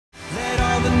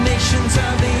the nations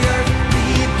of the earth be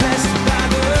blessed by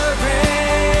the rain,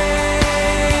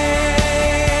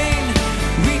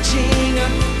 reaching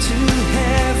up to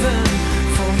heaven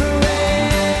for the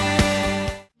rain.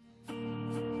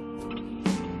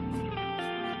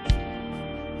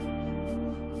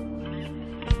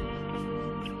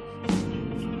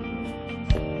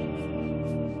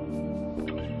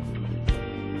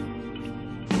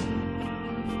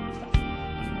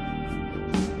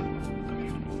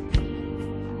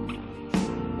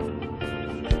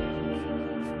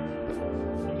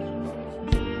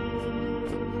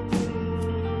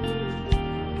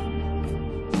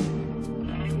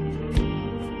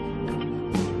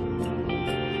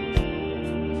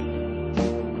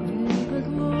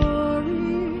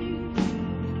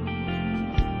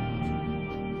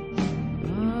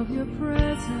 Your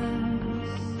presence,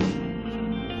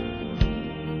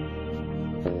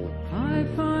 I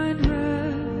find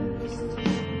rest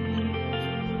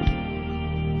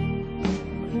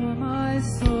for my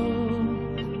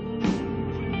soul.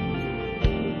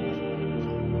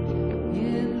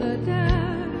 In the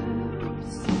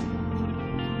depths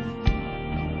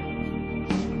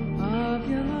of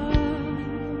your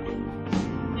love,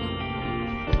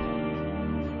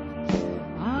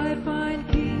 I find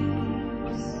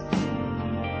peace,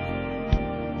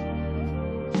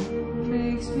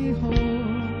 makes me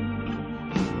whole.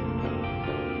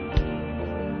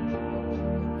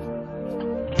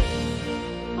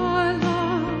 I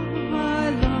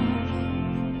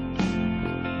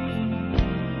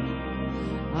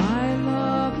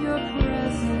love your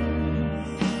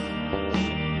presence.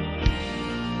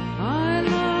 I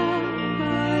love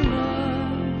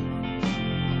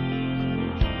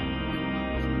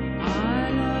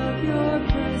your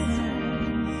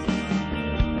presence.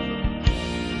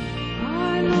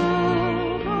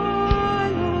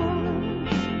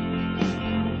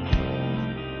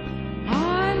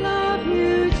 I love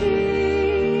you, Jesus.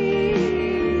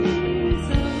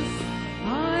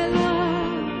 I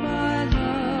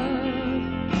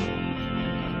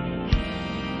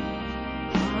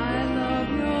love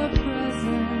your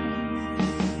presence.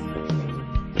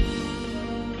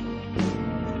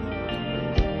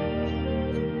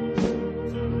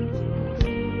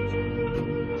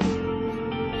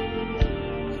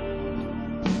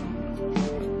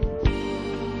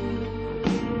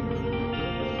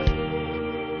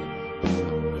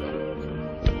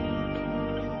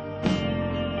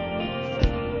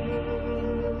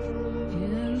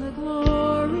 In the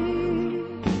glory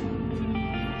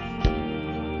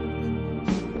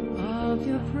of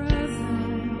your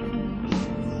presence,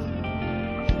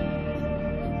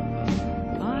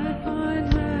 I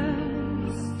find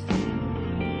rest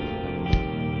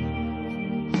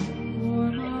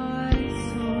for my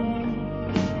soul.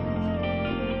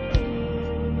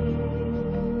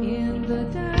 In the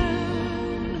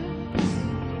depths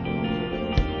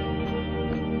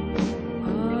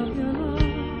of your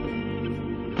love,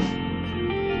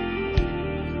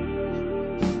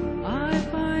 I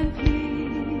find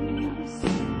peace,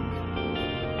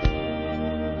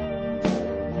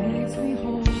 makes me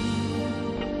whole.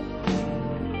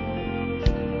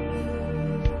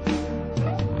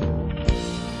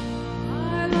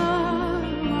 I love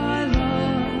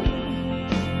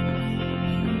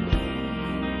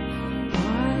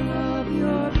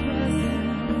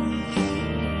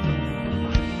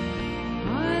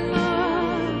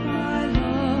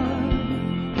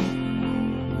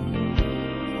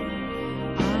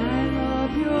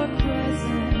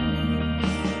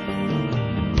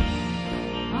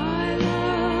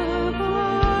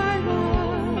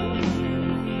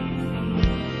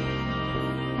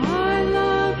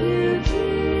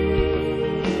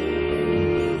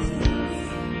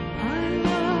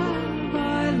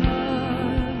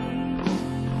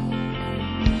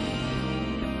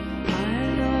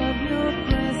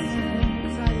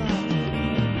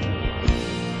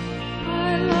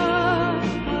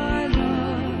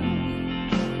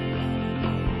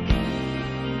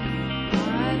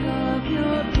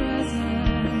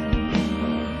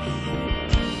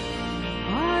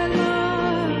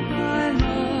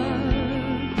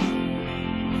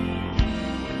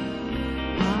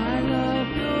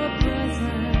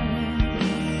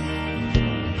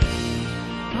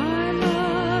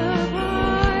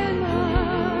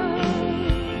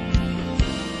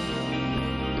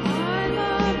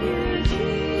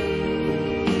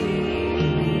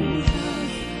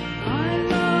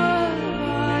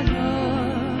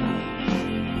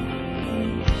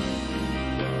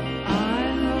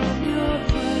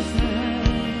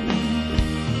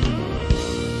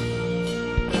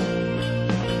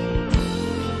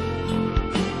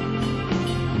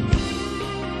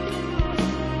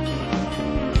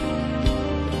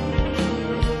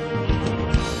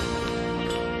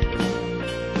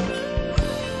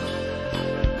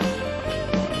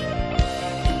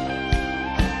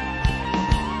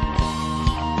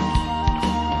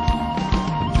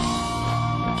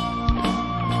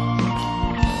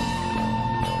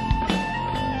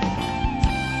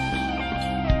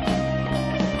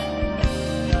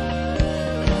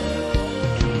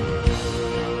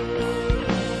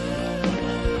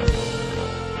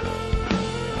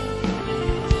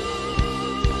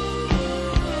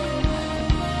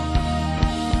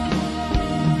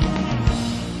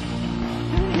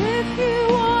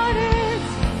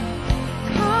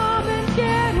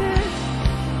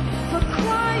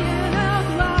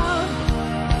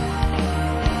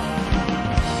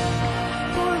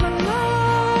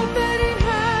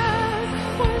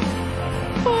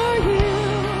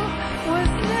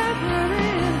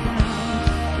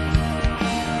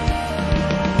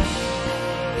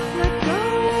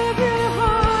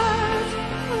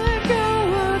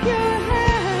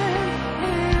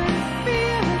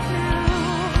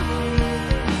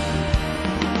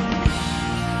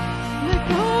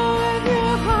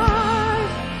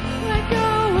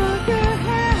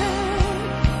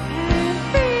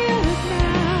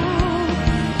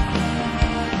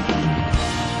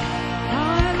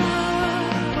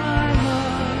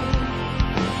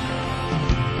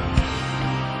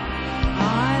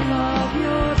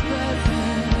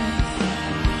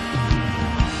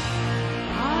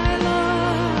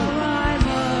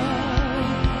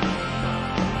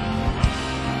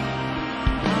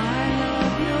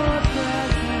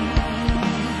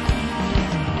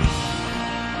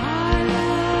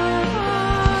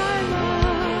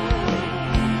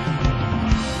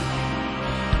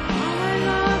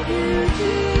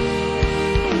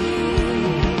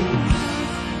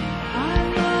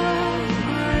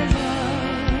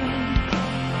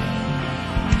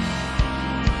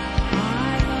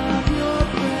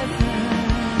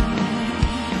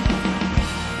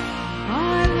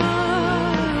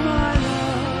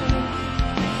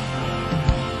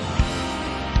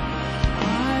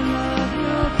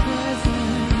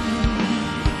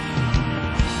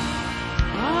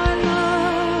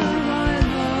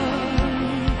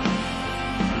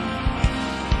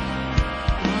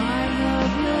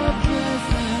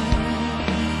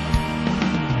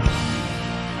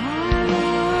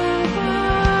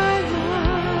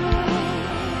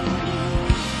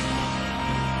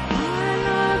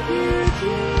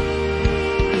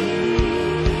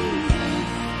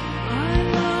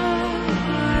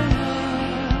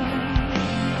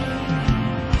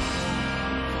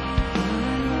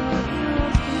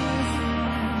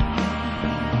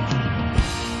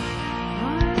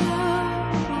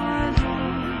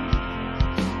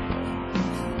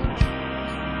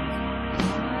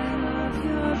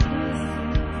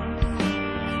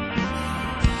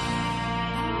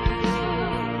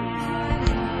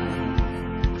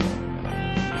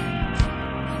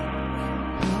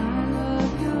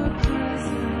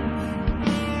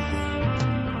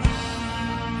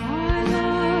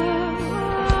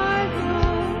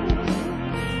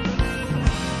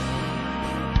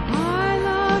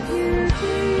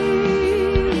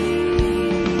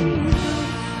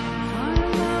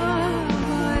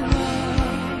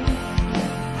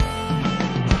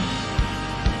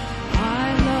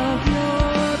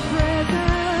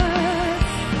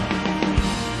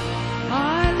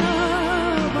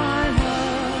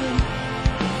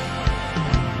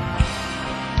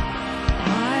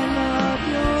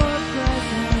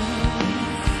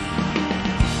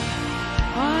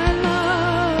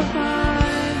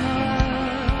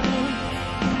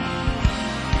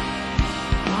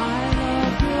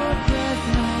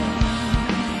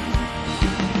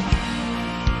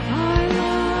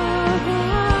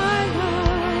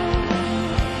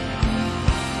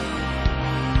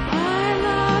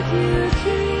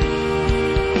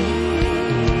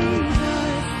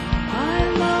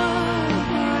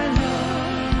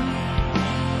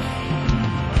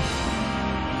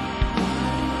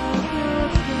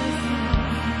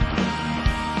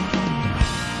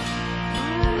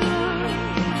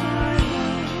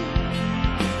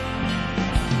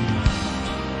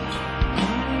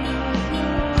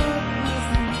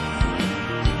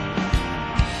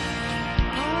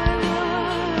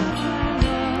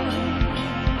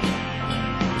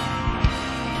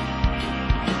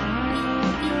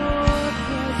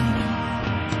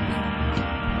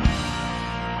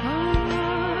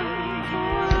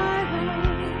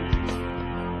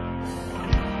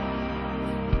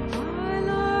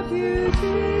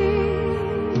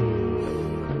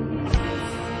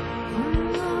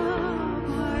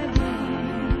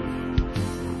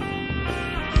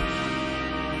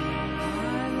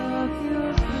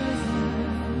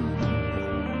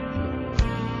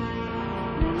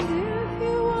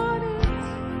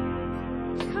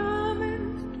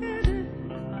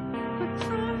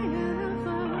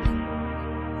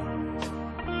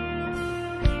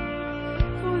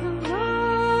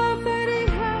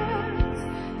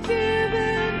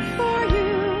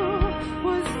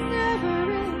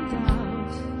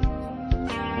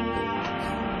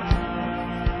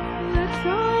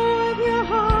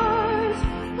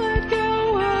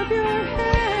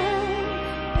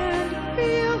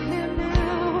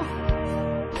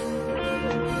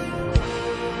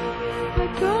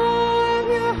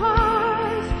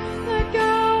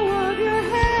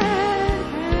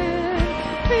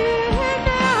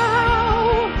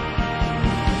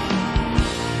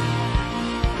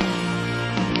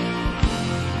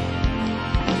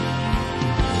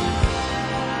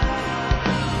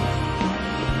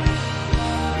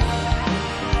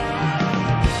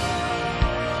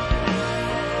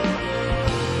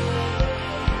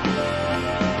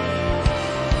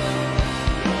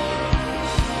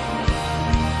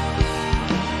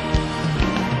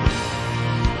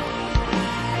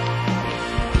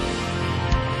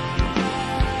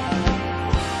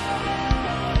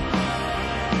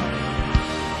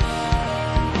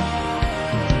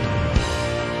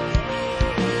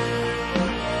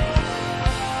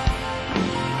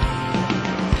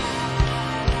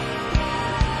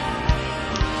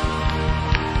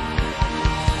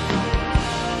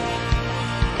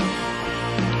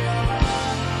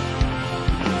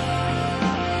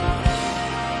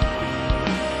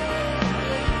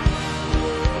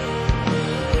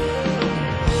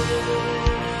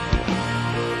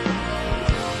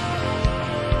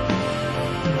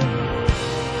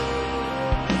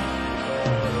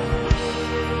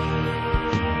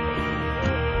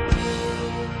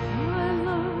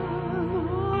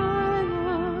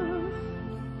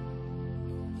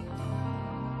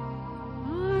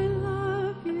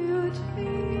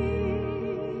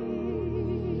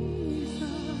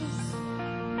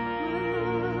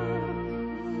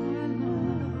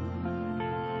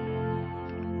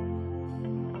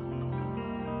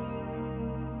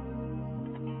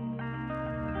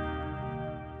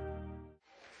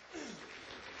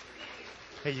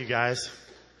Hey, you guys.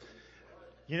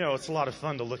 You know, it's a lot of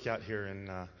fun to look out here and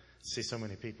see so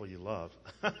many people you love.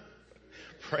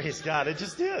 Praise God. It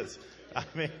just is. I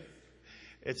mean,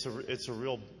 it's a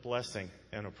real blessing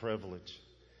and a privilege.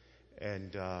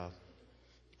 And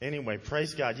anyway,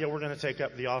 praise God. Yeah, we're going to take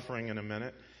up the offering in a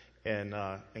minute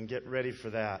and get ready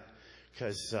for that.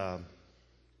 Because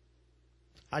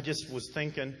I just was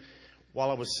thinking while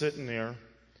I was sitting there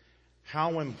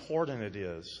how important it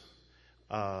is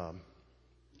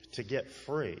to get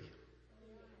free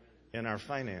in our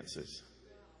finances.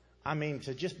 I mean,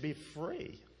 to just be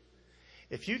free.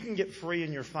 If you can get free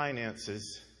in your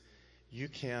finances, you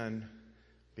can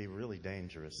be really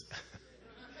dangerous.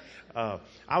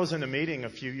 I was in a meeting a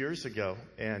few years ago,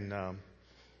 and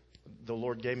the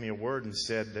Lord gave me a word and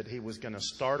said that He was going to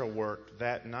start a work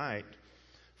that night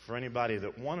for anybody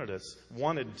that wanted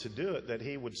to do it, that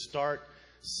He would start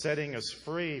setting us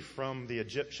free from the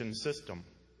Egyptian system.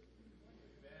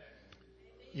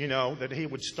 You know, that He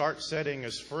would start setting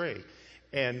us free.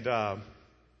 And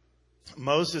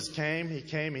Moses came,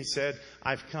 he said,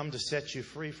 I've come to set you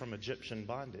free from Egyptian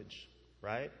bondage,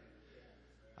 right?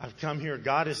 I've come here,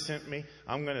 God has sent me,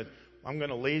 I'm going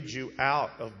to lead you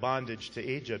out of bondage to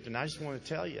Egypt. And I just want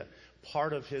to tell you,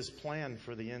 part of His plan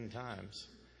for the end times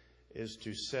is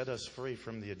to set us free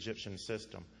from the Egyptian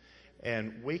system.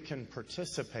 And we can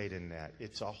participate in that.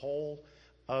 It's a whole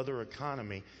other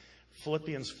economy.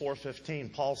 Philippians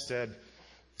 4:15, Paul said,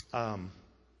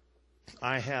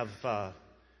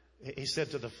 he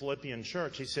said to the Philippian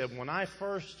church, he said, when I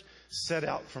first set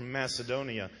out from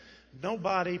Macedonia,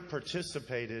 nobody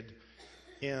participated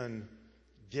in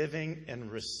giving and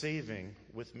receiving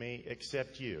with me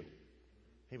except you.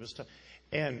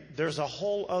 And there's a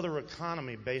whole other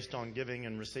economy based on giving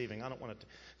and receiving. I don't want to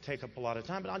take up a lot of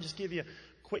time, but I'll just give you a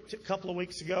quick couple of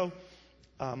weeks ago.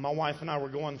 My wife and I were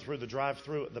going through the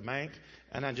drive-thru at the bank,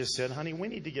 and I just said, honey, we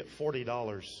need to get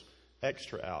 $40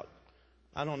 extra out.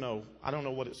 I don't know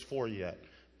what it's for yet,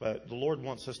 but the Lord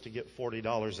wants us to get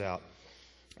 $40 out.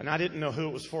 And I didn't know who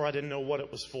it was for. I didn't know what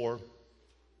it was for.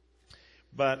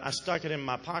 But I stuck it in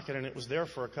my pocket, and it was there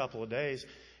for a couple of days.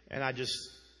 And I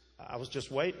was just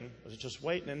waiting.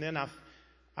 And then I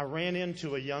ran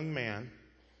into a young man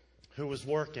who was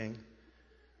working,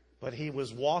 but he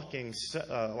was walking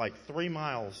like 3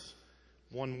 miles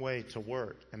one way to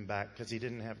work and back because he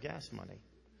didn't have gas money.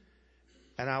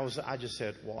 And I just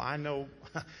said, well, I know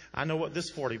what this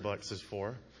 $40 is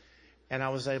for. And I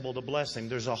was able to bless him.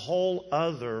 There's a whole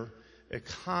other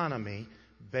economy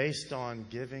based on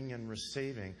giving and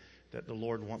receiving that the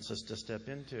Lord wants us to step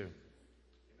into.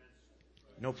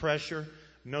 No pressure,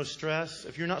 no stress.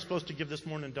 If you're not supposed to give this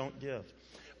morning, don't give.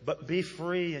 But be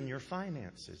free in your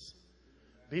finances.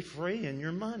 Be free in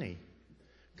your money.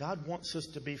 God wants us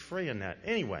to be free in that.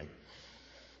 Anyway,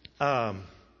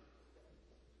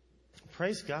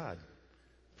 praise God.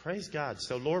 Praise God.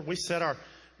 So, Lord, we set our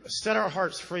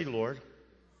hearts free, Lord,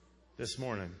 this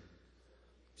morning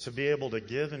to be able to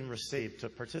give and receive, to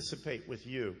participate with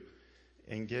you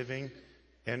in giving.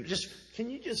 And can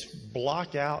you just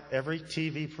block out every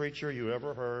TV preacher you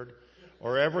ever heard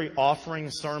or every offering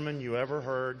sermon you ever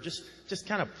heard? Just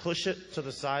kind of push it to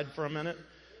the side for a minute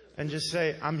and just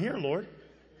say, I'm here, Lord.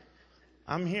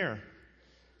 I'm here.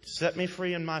 Set me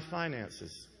free in my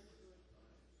finances.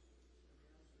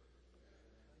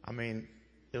 I mean,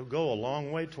 it'll go a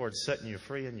long way towards setting you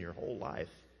free in your whole life.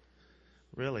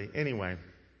 Really. Anyway,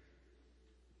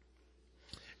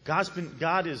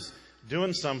 God is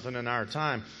doing something in our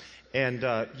time. And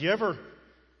you ever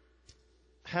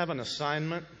have an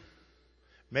assignment?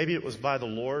 Maybe it was by the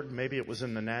Lord. Maybe it was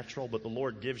in the natural. But the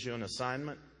Lord gives you an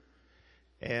assignment.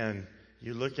 And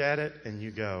you look at it and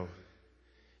you go,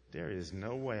 there is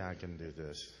no way I can do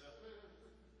this.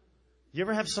 You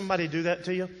ever have somebody do that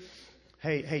to you?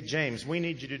 Hey, James, we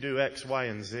need you to do X, Y,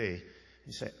 and Z.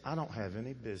 You say, I don't have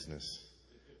any business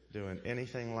doing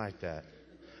anything like that.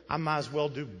 I might as well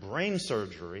do brain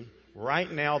surgery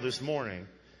right now this morning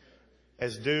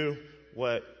as do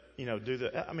what,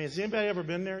 has anybody ever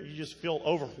been there? You just feel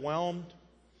overwhelmed.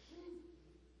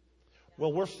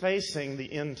 Well, we're facing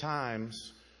the end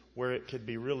times where it could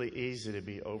be really easy to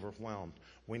be overwhelmed.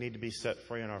 We need to be set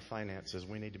free in our finances.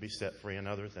 We need to be set free in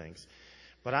other things.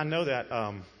 But I know that,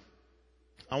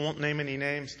 I won't name any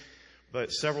names,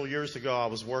 but several years ago I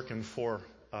was working for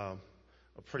a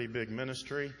pretty big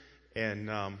ministry, and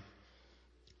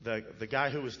the guy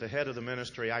who was the head of the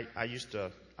ministry, I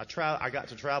got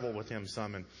to travel with him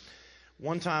some, and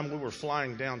one time we were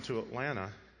flying down to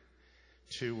Atlanta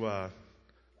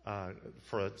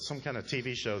for some kind of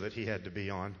TV show that he had to be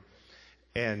on,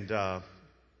 and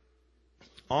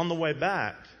on the way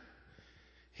back,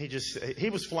 he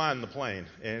was flying the plane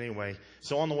anyway.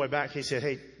 So on the way back, he said,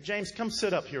 "Hey, James, come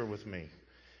sit up here with me.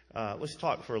 Let's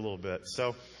talk for a little bit."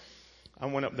 So I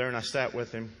went up there and I sat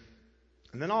with him.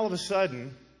 And then all of a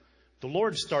sudden, the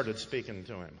Lord started speaking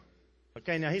to him.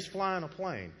 Okay, now he's flying a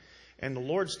plane. And the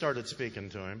Lord started speaking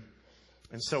to him.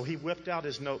 And so he whipped out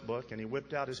his notebook and he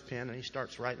whipped out his pen and he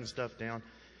starts writing stuff down.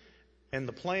 And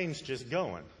the plane's just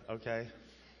going, okay?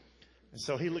 And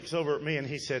so he looks over at me and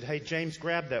he said, "Hey, James,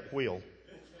 grab that wheel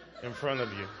in front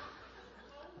of you."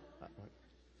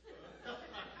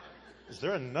 Is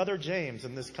there another James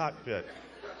in this cockpit?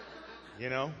 You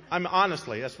know,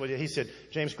 honestly, that's what he said.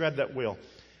 "James, grab that wheel."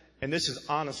 And this is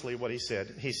honestly what he said.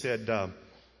 He said,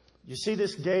 "You see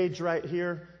this gauge right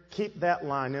here? Keep that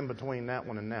line in between that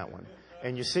one and that one.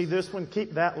 And you see this one?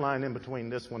 Keep that line in between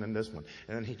this one and this one."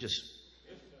 And then he just,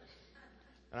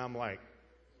 and I'm like,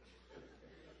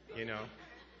 you know,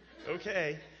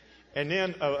 okay. And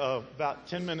then about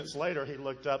 10 minutes later, he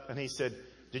looked up and he said,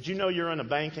 "Did you know you're in a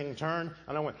banking turn?"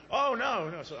 And I went, "Oh,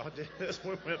 no." So I did this,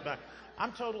 went back.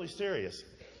 I'm totally serious.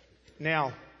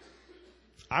 Now,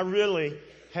 I really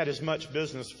had as much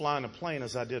business flying a plane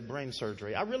as I did brain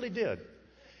surgery. I really did.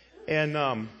 And,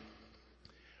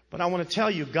 but I want to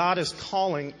tell you, God is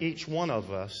calling each one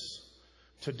of us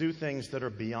to do things that are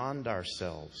beyond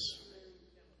ourselves.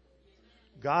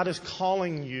 God is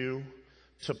calling you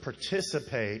to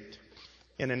participate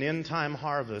in an end time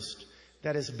harvest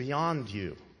that is beyond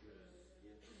you.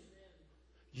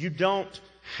 You don't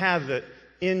have it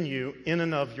in you, in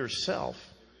and of yourself,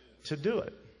 to do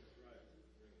it.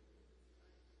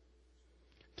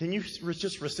 Can you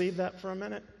just receive that for a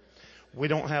minute? We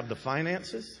don't have the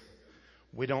finances.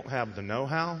 We don't have the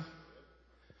know-how.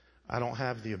 I don't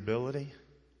have the ability.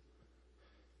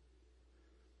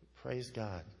 Praise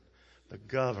God. The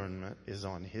government is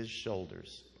on His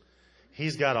shoulders.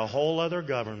 He's got a whole other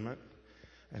government,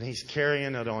 and He's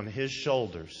carrying it on His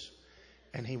shoulders.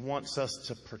 And He wants us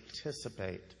to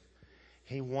participate.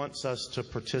 He wants us to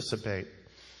participate.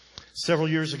 Several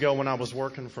years ago when I was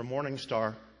working for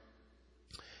Morningstar,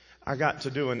 I got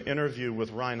to do an interview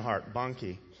with Reinhard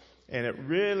Bonnke, and it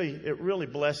really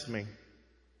blessed me.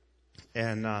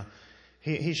 And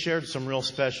he shared some real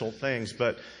special things,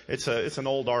 but it's an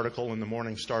old article in the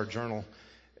Morningstar Journal,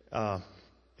 but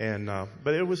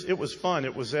it was fun.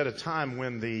 It was at a time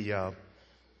when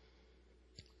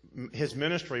his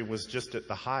ministry was just at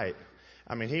the height.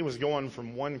 I mean, he was going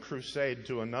from one crusade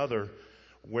to another,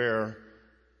 where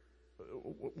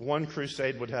one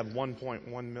crusade would have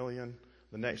 1.1 million.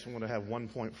 The next one would have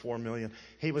 1.4 million.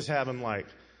 He was having like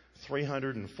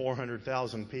 300 and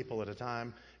 400,000 people at a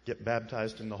time get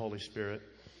baptized in the Holy Spirit.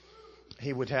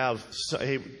 He would have,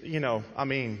 he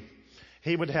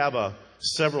would have a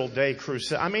several day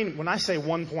crusade. I mean, when I say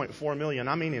 1.4 million,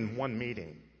 I mean in one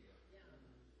meeting.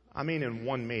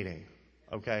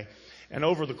 Okay? And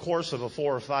over the course of a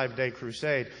 4 or 5 day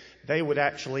crusade, they would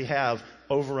actually have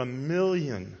over 1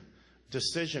 million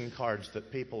decision cards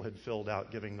that people had filled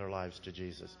out giving their lives to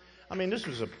Jesus. I mean, this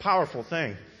was a powerful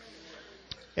thing.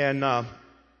 And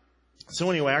so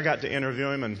anyway, I got to interview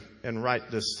him and write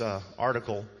this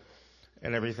article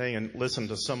and everything and listen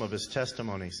to some of his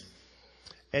testimonies.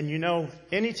 And you know,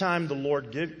 anytime the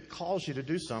Lord calls you to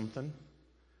do something,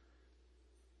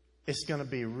 it's going to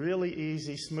be really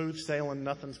easy, smooth sailing.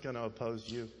 Nothing's going to oppose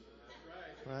you.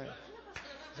 Right?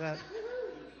 Is that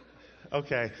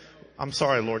okay? I'm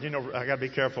sorry, Lord. You know, I got to be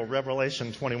careful.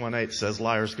 Revelation 21:8 says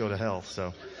liars go to hell.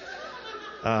 So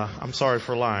I'm sorry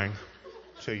for lying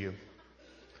to you.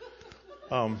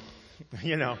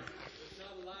 You know.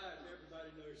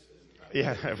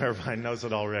 Yeah, everybody knows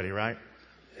it already, right?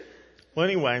 Well,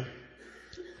 anyway,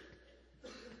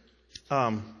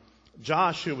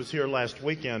 Josh, who was here last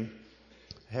weekend,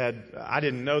 I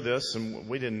didn't know this, and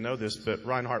we didn't know this, but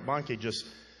Reinhard Bonnke just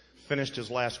finished his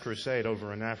last crusade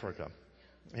over in Africa.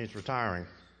 He's retiring.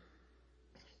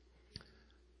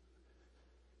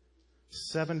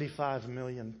 75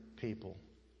 million people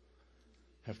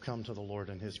have come to the Lord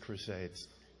in his crusades.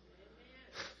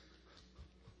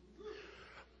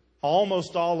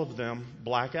 Almost all of them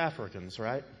black Africans,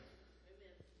 right?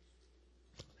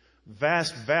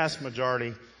 Vast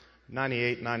majority,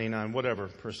 98, 99, whatever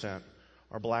percent,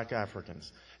 are black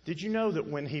Africans. Did you know that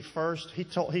when he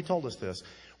told us this,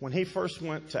 when he first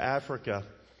went to Africa,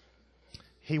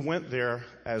 he went there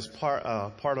as part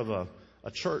of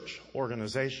a church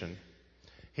organization.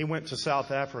 He went to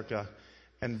South Africa,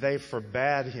 and they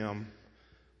forbade him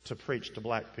to preach to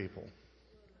black people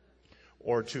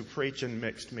or to preach in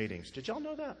mixed meetings. Did y'all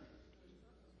know that?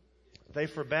 They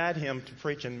forbade him to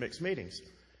preach in mixed meetings.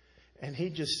 And he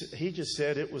just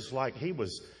said it was like he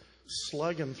was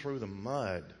slugging through the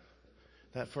mud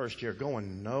that first year,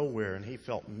 going nowhere, and he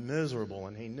felt miserable,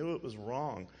 and he knew it was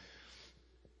wrong.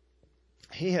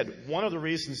 One of the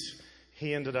reasons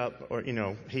he ended up,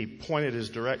 he pointed his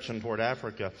direction toward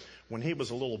Africa, when he was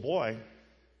a little boy,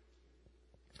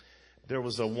 there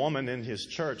was a woman in his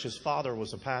church. His father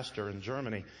was a pastor in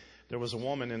Germany. There was a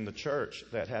woman in the church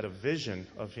that had a vision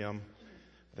of him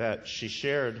that she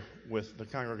shared with the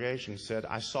congregation. Said,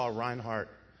 I saw Reinhardt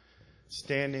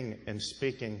standing and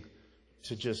speaking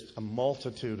to just a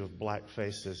multitude of black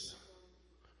faces.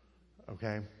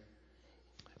 Okay?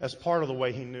 As part of the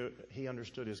way he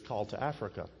understood his call to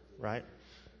Africa, right?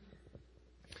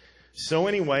 So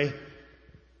anyway,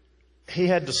 he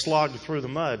had to slog through the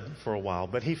mud for a while,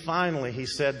 but he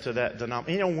said to that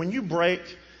denomination, when you break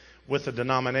with a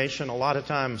denomination, a lot of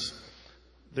times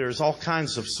there's all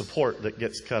kinds of support that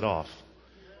gets cut off.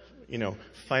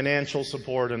 Financial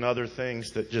support and other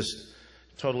things that just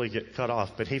totally get cut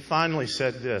off. But he finally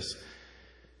said this.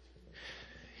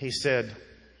 He said,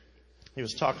 he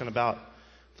was talking about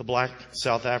the black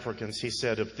South Africans. He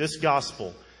said, if this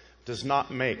gospel does not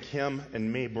make him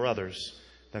and me brothers,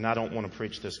 then I don't want to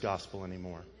preach this gospel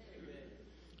anymore.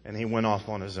 And he went off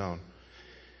on his own.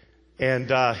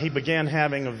 And he began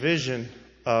having a vision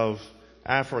of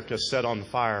Africa set on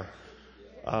fire.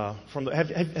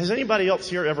 Has anybody else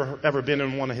here ever been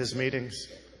in one of his meetings?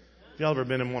 Have y'all ever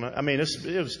been in one?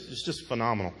 It's just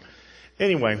phenomenal.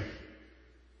 Anyway,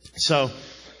 so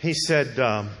he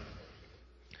said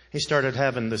he started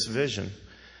having this vision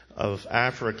of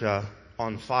Africa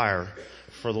on fire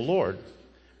for the Lord.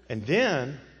 And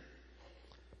then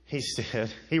he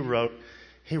said he wrote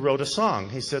a song.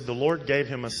 He said the Lord gave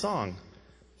him a song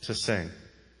to sing.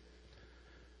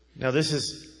 Now this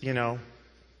is,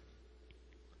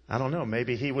 I don't know.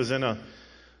 Maybe he was in a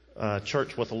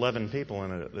church with 11 people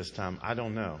in it at this time. I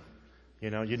don't know. You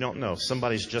don't know.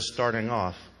 Somebody's just starting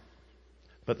off.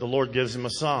 But the Lord gives him a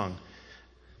song.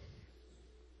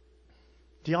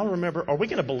 Do y'all remember? Are we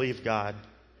going to believe God?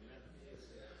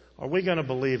 Are we going to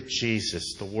believe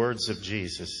Jesus, the words of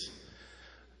Jesus?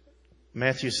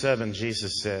 Matthew 7,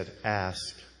 Jesus said,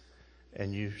 ask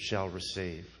and you shall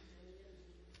receive.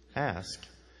 Ask.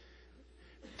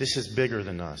 This is bigger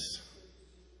than us.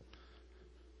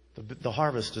 The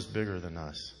harvest is bigger than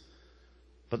us.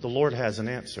 But the Lord has an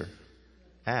answer.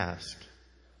 Ask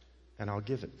and I'll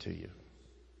give it to you.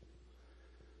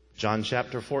 John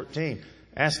chapter 14.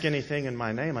 Ask anything in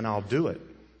my name and I'll do it.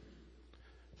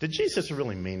 Did Jesus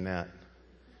really mean that?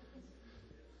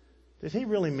 Did he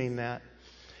really mean that?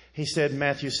 He said,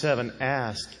 Matthew 7,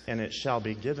 ask and it shall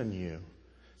be given you.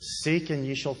 Seek and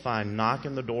ye shall find. Knock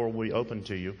and the door will be open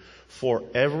to you. For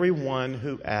everyone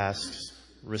who asks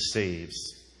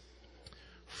receives.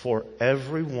 For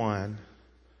everyone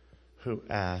who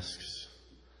asks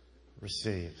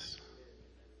receives.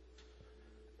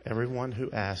 Everyone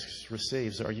who asks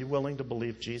receives. Are you willing to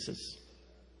believe Jesus?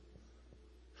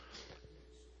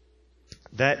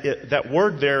 That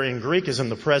word there in Greek is in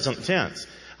the present tense.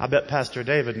 I bet Pastor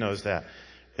David knows that.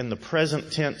 In the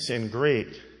present tense in Greek,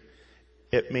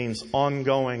 it means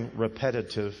ongoing,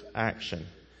 repetitive action.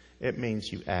 It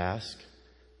means you ask,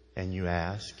 and you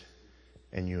ask,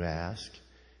 and you ask,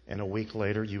 and a week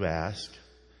later you ask.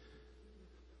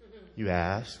 You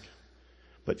ask.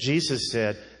 But Jesus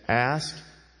said, ask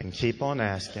and keep on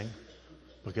asking,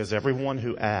 because everyone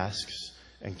who asks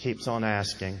and keeps on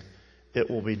asking, it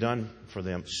will be done for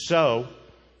them. So,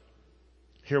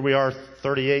 here we are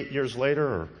 38 years later,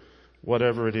 or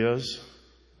whatever it is.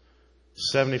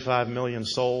 75 million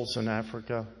souls in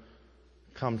Africa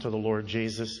come to the Lord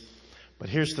Jesus. But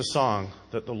here's the song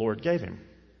that the Lord gave him.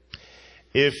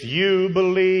 If you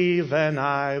believe and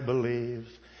I believe,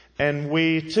 and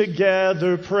we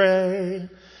together pray,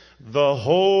 the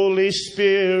Holy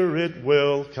Spirit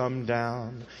will come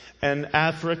down, and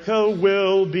Africa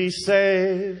will be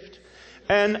saved.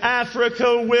 And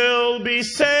Africa will be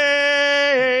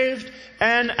saved.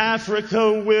 And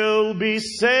Africa will be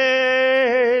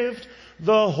saved.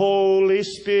 The Holy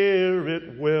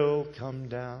Spirit will come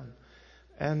down.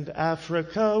 And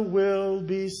Africa will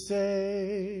be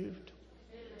saved.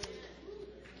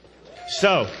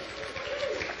 So,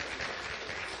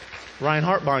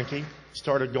 Reinhard Bonnke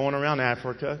started going around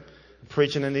Africa,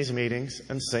 preaching in these meetings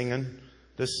and singing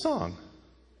this song.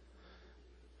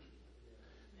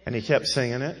 And he kept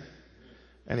singing it.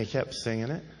 And he kept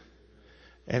singing it.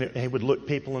 And he would look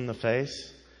people in the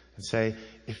face and say,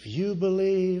 if you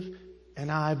believe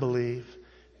and I believe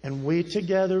and we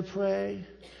together pray,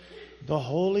 the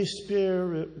Holy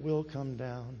Spirit will come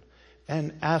down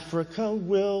and Africa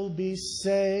will be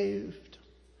saved.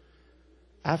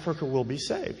 Africa will be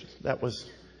saved. That was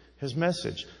His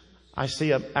message. I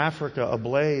see Africa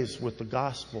ablaze with the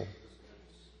gospel.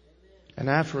 And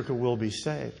Africa will be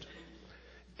saved.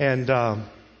 And I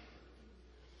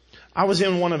was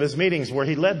in one of his meetings where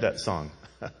he led that song.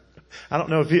 I don't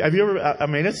know if have you ever, I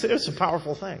mean, it's a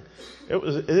powerful thing.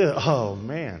 Oh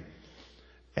man.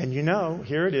 And you know,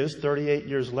 here it is 38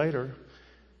 years later,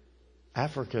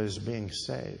 Africa is being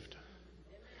saved.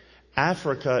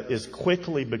 Africa is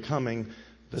quickly becoming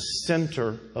the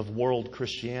center of world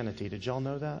Christianity. Did y'all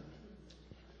know that?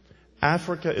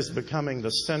 Africa is becoming the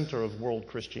center of world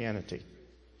Christianity.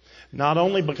 Not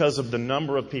only because of the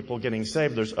number of people getting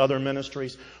saved, there's other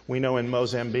ministries we know in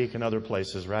Mozambique and other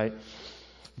places, right,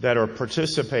 that are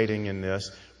participating in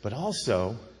this, but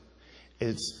also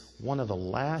it's one of the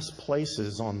last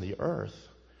places on the earth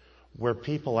where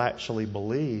people actually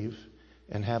believe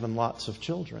in having lots of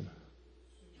children.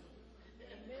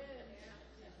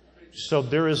 So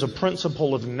there is a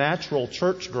principle of natural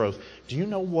church growth. Do you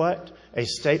know what a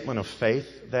statement of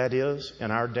faith that is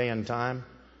in our day and time?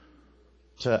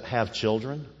 To have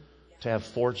children, to have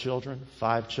 4 children,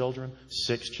 5 children,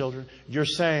 6 children. You're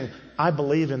saying, I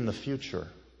believe in the future.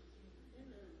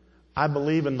 I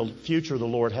believe in the future the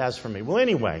Lord has for me. Well,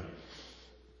 anyway,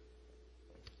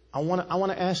 I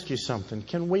want to ask you something.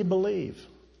 Can we believe?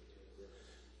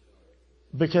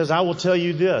 Because I will tell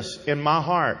you this, in my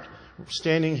heart,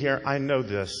 standing here, I know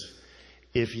this.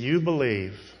 If you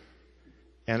believe,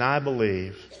 and I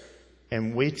believe,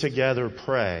 and we together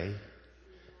pray,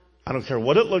 I don't care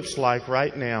what it looks like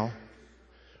right now,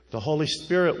 the Holy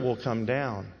Spirit will come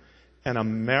down and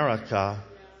America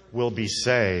will be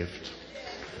saved.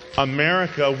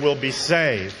 America will be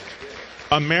saved.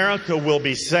 America will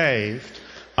be saved.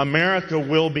 America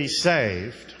will be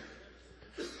saved.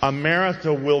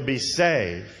 America will be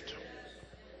saved.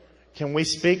 Can we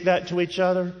speak that to each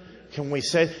other? Can we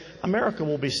say, America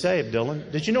will be saved,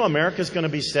 Dylan? Did you know America's going to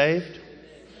be saved?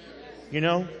 You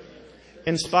know?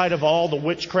 In spite of all the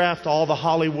witchcraft, all the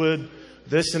Hollywood,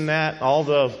 this and that, all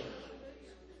the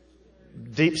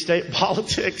deep state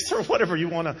politics or whatever you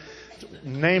want to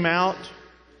name out,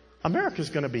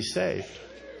 America's going to be saved.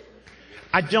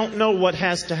 I don't know what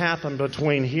has to happen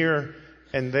between here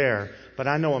and there, but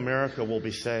I know America will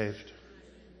be saved.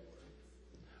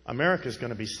 America's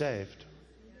going to be saved.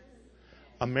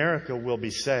 America will be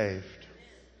saved.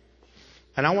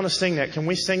 And I want to sing that. Can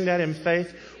we sing that in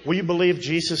faith? Will you believe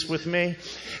Jesus with me?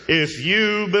 If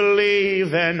you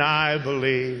believe and I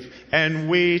believe, and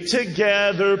we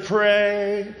together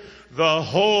pray, the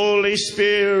Holy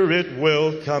Spirit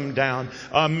will come down.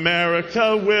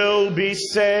 America will be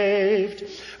saved.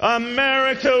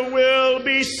 America will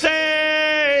be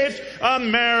saved.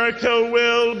 America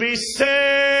will be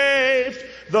saved.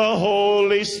 The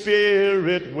Holy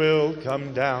Spirit will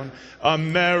come down.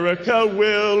 America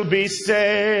will be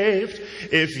saved.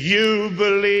 If you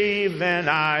believe and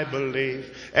I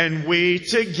believe, and we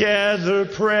together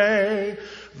pray,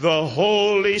 the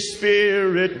Holy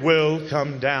Spirit will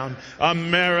come down.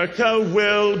 America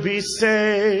will be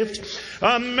saved.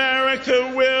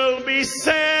 America will be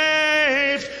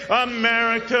saved.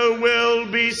 America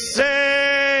will be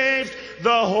saved.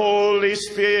 The Holy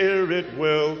Spirit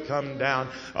will come down.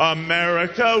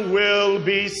 America will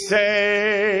be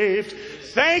saved.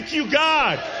 Thank you,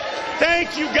 God.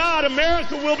 Thank you, God.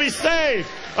 America will be saved.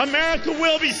 America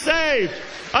will be saved.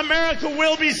 America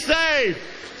will be saved.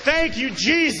 Thank you,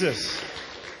 Jesus.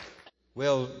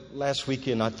 Well, last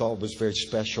weekend I thought was very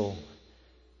special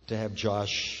to have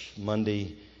Josh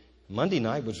Monday. Monday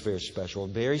night was very special. A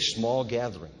very small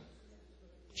gathering.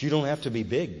 But you don't have to be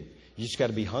big. You just got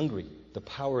to be hungry. The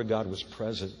power of God was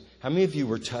present. How many of you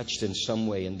were touched in some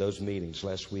way in those meetings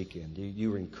last weekend?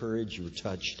 You were encouraged. You were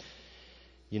touched.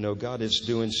 You know, God is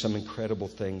doing some incredible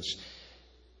things.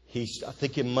 I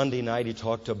think in Monday night he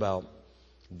talked about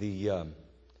the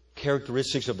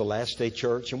characteristics of the last day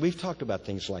church. And we've talked about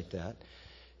things like that.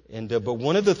 But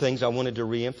one of the things I wanted to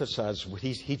reemphasize,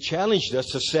 he challenged us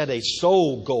to set a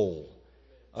soul goal.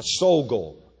 A soul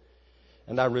goal.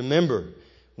 And I remember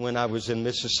when I was in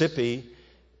Mississippi,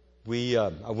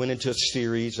 I went into a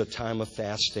series, a time of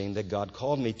fasting that God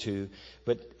called me to.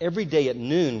 But every day at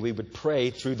noon, we would pray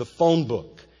through the phone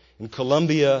book in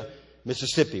Columbia,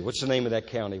 Mississippi. What's the name of that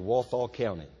county? Walthall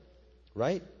County.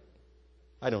 Right?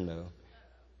 I don't know.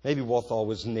 Maybe Walthall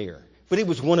was near. But it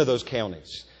was one of those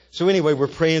counties. So anyway, we're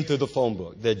praying through the phone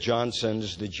book. The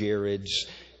Johnsons, the Jareds,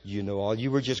 you know, all you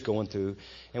were just going through.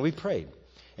 And we prayed.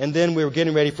 And then we were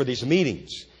getting ready for these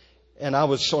meetings. And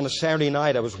on a Saturday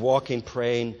night, I was walking,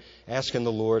 praying, asking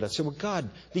the Lord. I said, well, God,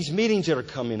 these meetings that are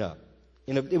coming up,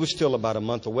 it was still about a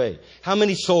month away. How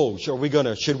many souls should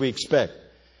we expect?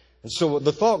 And so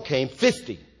the thought came,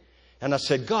 50. And I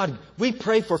said, God, we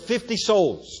pray for 50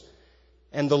 souls.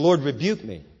 And the Lord rebuked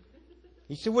me.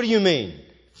 He said, what do you mean?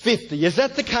 50. Is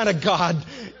that the kind of God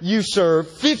you serve?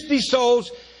 50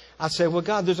 souls? I said, well,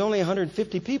 God, there's only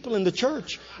 150 people in the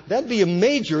church. That'd be a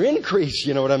major increase,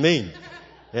 you know what I mean?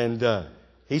 And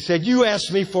he said, you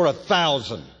asked me for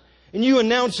 1,000. And you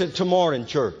announce it tomorrow in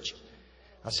church.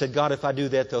 I said, God, if I do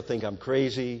that, they'll think I'm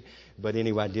crazy. But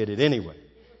anyway, I did it anyway.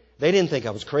 They didn't think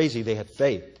I was crazy. They had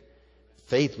faith.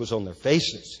 Faith was on their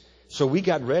faces. So we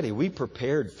got ready. We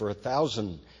prepared for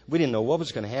 1,000. We didn't know what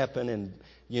was going to happen. And,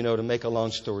 you know, to make a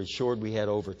long story short, we had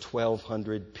over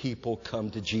 1,200 people come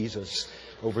to Jesus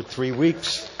over 3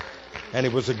 weeks. And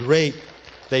it was a great,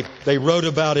 they wrote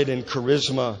about it in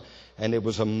Charisma, and it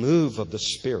was a move of the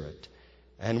Spirit.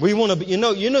 And we want to be, you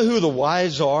know who the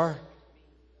wise are?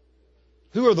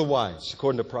 Who are the wise,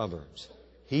 according to Proverbs?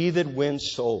 He that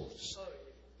wins souls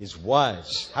is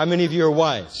wise. How many of you are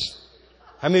wise?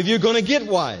 How many of you are going to get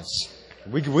wise?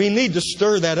 We need to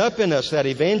stir that up in us, that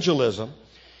evangelism.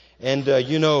 And,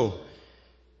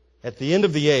 at the end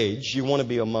of the age, you want to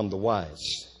be among the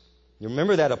wise. You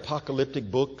remember that apocalyptic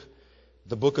book,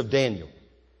 the book of Daniel?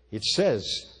 It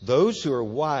says, those who are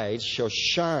wise shall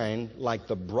shine like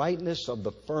the brightness of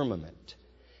the firmament.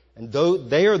 And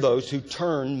they are those who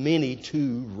turn many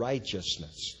to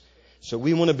righteousness. So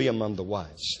we want to be among the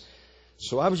wise.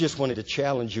 So I was just wanting to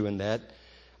challenge you in that.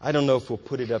 I don't know if we'll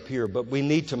put it up here, but we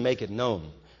need to make it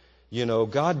known. You know,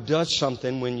 God does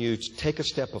something when you take a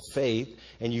step of faith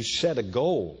and you set a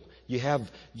goal. You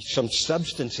have some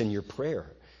substance in your prayer.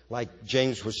 Like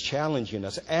James was challenging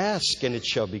us. Ask and it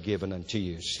shall be given unto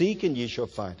you. Seek and ye shall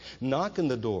find. Knock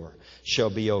and the door shall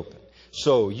be open.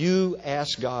 So you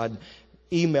ask God,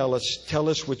 email us, tell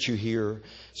us what you hear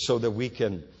so that we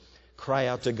can cry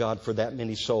out to God for that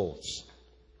many souls.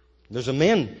 There's a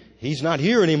man, he's not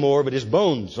here anymore, but his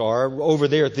bones are over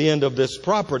there at the end of this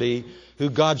property, who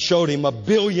God showed him 1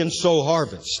 billion soul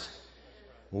harvest.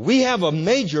 We have a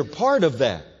major part of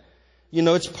that. You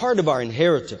know, it's part of our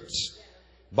inheritance.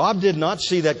 Bob did not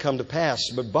see that come to pass,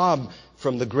 but Bob,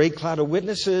 from the great cloud of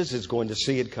witnesses, is going to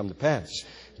see it come to pass.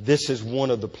 This is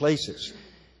one of the places.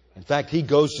 In fact, he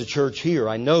goes to church here.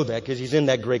 I know that because he's in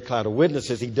that great cloud of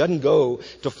witnesses. He doesn't go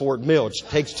to Fort Mill. It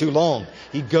takes too long.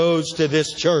 He goes to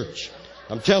this church.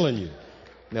 I'm telling you.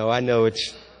 No, I know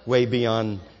it's way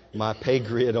beyond my pay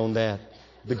grid on that,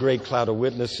 the great cloud of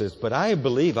witnesses. But I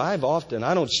believe, I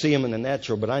don't see him in the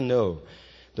natural, but I know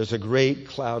there's a great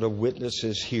cloud of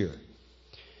witnesses here.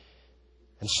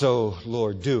 And so,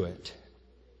 Lord, do it.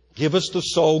 Give us the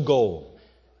soul goal.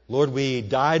 Lord, we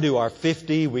die to our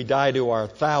 50, we die to our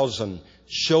 1,000.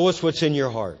 Show us what's in your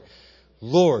heart.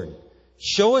 Lord,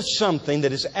 show us something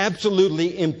that is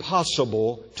absolutely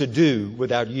impossible to do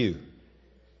without you.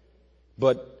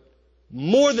 But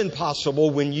more than possible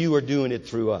when you are doing it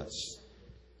through us.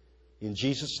 In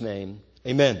Jesus' name,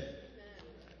 amen.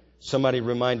 Somebody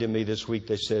reminded me this week,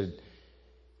 they said,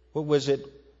 what was it?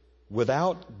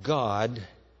 Without God,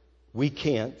 we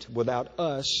can't. Without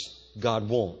us, God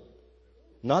won't.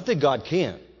 Not that God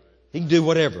can't. He can do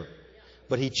whatever.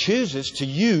 But He chooses to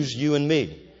use you and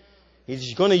me.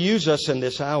 He's going to use us in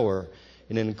this hour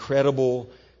in an incredible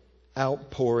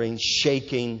outpouring,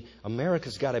 shaking.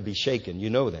 America's got to be shaken. You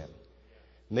know that.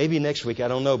 Maybe next week, I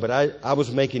don't know. But I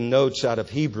was making notes out of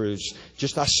Hebrews.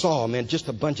 I saw, just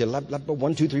a bunch of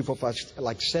 1, 2, 3, 4, 5,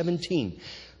 like 17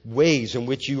 ways in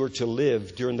which you are to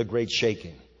live during the great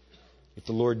shaking. If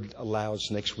the Lord allows,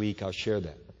 next week I'll share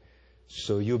that.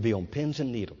 So you'll be on pins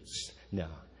and needles. No,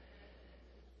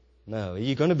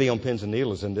 you're going to be on pins and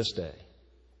needles in this day.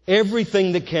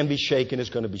 Everything that can be shaken is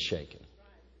going to be shaken.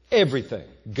 Everything.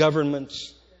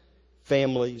 Governments,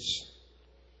 families.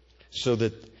 So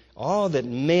that all that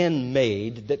man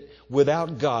made, that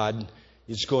without God,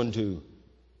 is going to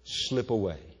slip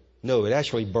away. No, it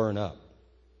actually burn up.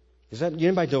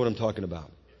 Anybody know what I'm talking about?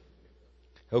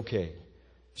 Okay.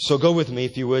 So go with me,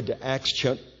 if you would, to Acts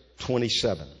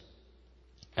 27.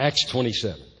 Acts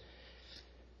 27.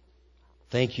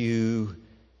 Thank you,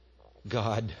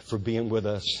 God, for being with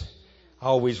us.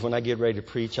 When I get ready to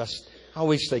preach, I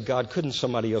always say, God, couldn't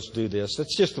somebody else do this?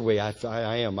 That's just the way I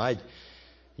am.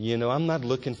 I'm not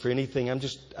looking for anything.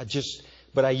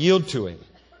 But I yield to Him.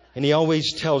 And He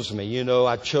always tells me,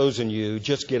 I've chosen you.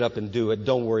 Just get up and do it.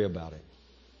 Don't worry about it.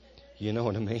 You know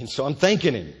what I mean? So I'm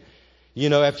thanking Him.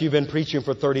 After you've been preaching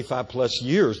for 35 plus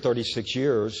years, 36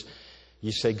 years,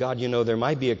 you say, God, there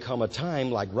might come a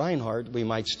time like Reinhardt, we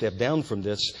might step down from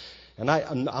this. And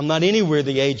I'm not anywhere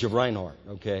the age of Reinhardt,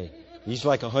 okay? He's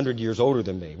like 100 years older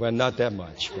than me. Well, not that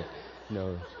much, but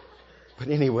no. But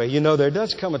anyway, there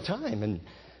does come a time, and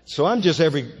So I'm just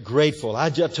ever grateful. I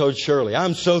just told Shirley,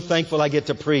 I'm so thankful I get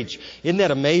to preach. Isn't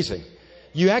that amazing?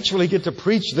 You actually get to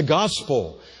preach the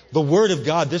gospel, the Word of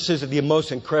God. This is the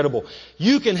most incredible.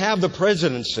 You can have the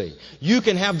presidency. You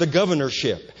can have the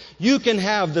governorship. You can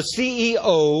have the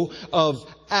CEO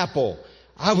of Apple.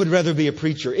 I would rather be a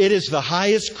preacher. It is the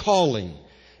highest calling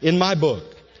in my book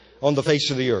on the face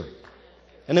of the earth.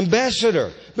 An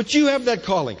ambassador. But you have that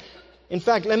calling. In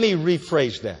fact, let me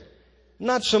rephrase that.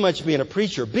 Not so much being a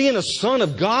preacher. Being a son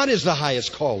of God is the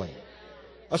highest calling.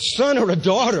 A son or a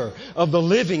daughter of the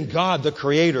living God, the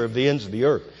creator of the ends of the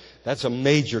earth. That's a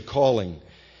major calling.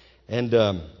 And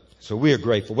so we are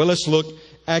grateful. Well, let's look.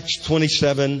 Acts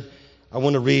 27. I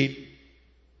want to read.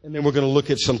 And then we're going to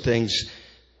look at some things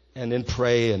and then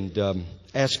pray and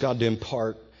ask God to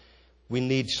impart. We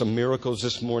need some miracles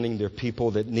this morning. There are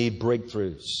people that need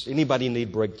breakthroughs. Anybody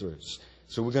need breakthroughs?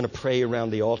 So we're going to pray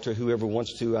around the altar, whoever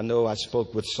wants to. I know I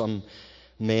spoke with some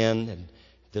man and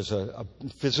there's a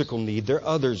physical need. There are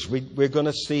others. We're going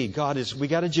to see. We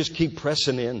got to just keep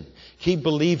pressing in. Keep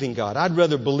believing God. I'd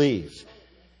rather believe.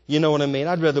 You know what I mean?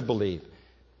 I'd rather believe.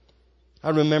 I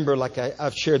remember, like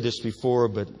I've shared this before,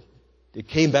 but it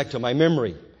came back to my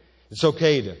memory. It's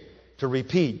okay to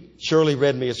repeat. Shirley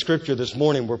read me a scripture this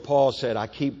morning where Paul said, I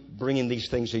keep bringing these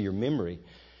things to your memory.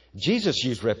 Jesus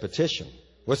used repetition.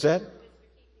 What's that?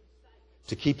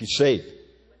 To keep you safe.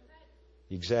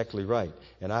 Exactly right.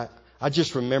 And I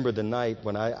just remember the night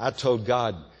when I told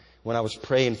God, when I was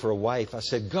praying for a wife, I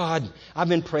said, God, I've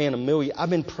been praying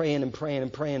and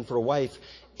praying for a wife.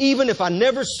 Even if I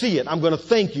never see it, I'm going to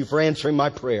thank you for answering my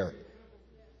prayer.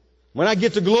 When I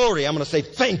get to glory, I'm going to say,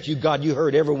 thank you, God, you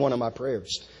heard every one of my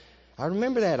prayers. I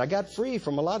remember that. I got free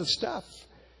from a lot of stuff.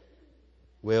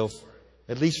 Well,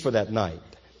 at least for that night.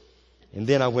 And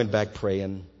then I went back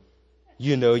praying.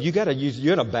 You know,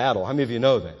 you're in a battle. How many of you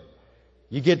know that?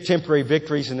 You get temporary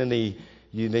victories and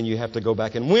then you have to go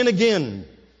back and win again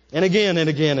and again and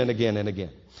again and again and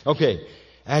again. Okay.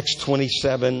 Acts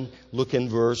 27, look in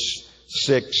verse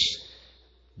 6.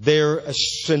 There a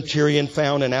centurion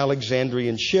found an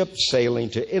Alexandrian ship sailing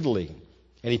to Italy,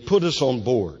 and he put us on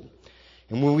board.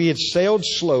 And when we had sailed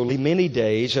slowly many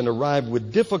days and arrived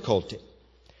with difficulty.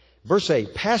 Verse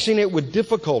 8, passing it with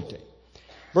difficulty.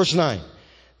 Verse 9,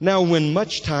 now when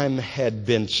much time had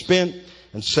been spent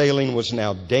and sailing was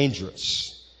now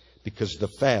dangerous because the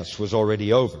fast was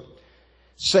already over,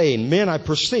 saying, men, I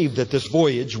perceive that this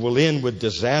voyage will end with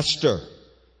disaster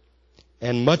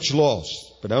and much loss,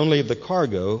 but only of the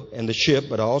cargo and the ship,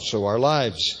 but also our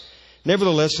lives.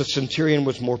 Nevertheless, the centurion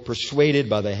was more persuaded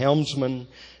by the helmsman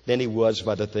than he was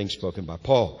by the things spoken by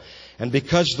Paul. And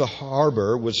because the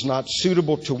harbor was not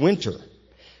suitable to winter,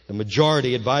 the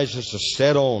majority advised us to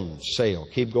set on sail.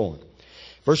 Keep going.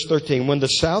 Verse 13, when the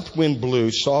south wind blew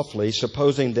softly,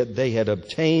 supposing that they had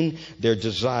obtained their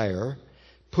desire,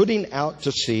 putting out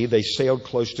to sea, they sailed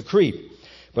close to Crete.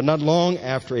 But not long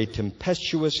after, a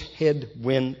tempestuous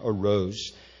headwind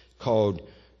arose called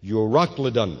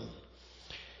Euroclydon.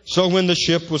 So when the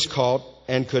ship was caught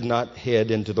and could not head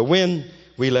into the wind,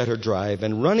 we let her drive,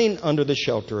 and running under the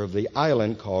shelter of the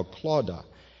island called Clauda,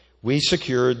 we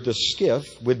secured the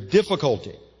skiff with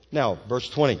difficulty. Now, verse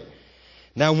 20.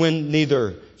 Now when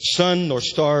neither sun nor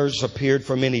stars appeared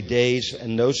for many days,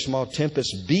 and no small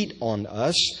tempest beat on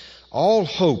us, all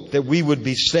hope that we would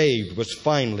be saved was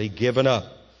finally given up.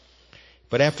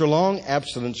 But after long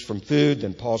abstinence from food,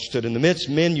 then Paul stood in the midst.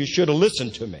 Men, you should have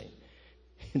listened to me.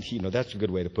 You know, that's a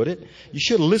good way to put it. You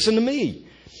should have listened to me.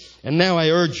 And now I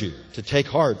urge you to take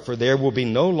heart, for there will be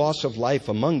no loss of life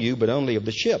among you, but only of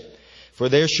the ship. For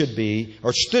there should be,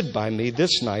 or stood by me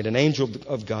this night, an angel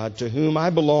of God to whom I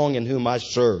belong and whom I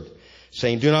serve,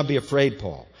 saying, do not be afraid,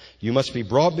 Paul. You must be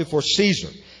brought before Caesar.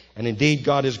 And indeed,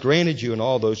 God has granted you and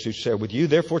all those who sail with you.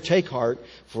 Therefore, take heart,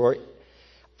 for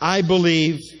I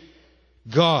believe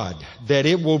God that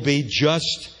it will be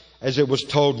just as it was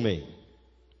told me.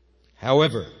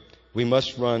 However, we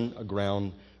must run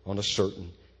aground on a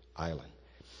certain island.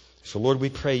 So, Lord, we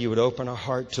pray you would open our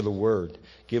heart to the Word.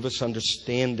 Give us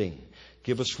understanding.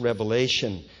 Give us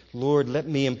revelation. Lord, let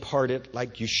me impart it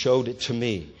like you showed it to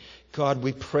me. God,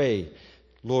 we pray,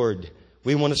 Lord,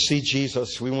 we want to see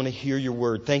Jesus. We want to hear your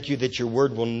Word. Thank you that your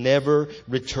Word will never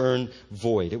return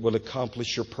void. It will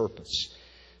accomplish your purpose.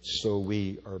 So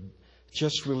we are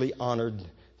just really honored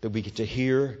that we get to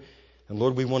hear. And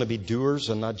Lord, we want to be doers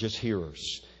and not just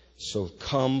hearers. So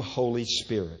come, Holy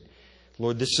Spirit.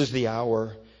 Lord, this is the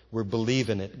hour. We're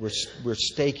believing it. We're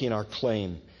staking our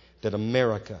claim that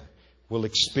America will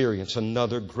experience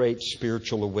another great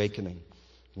spiritual awakening.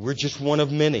 We're just one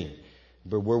of many,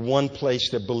 but we're one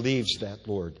place that believes that,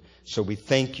 Lord. So we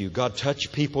thank you. God,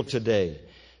 touch people today.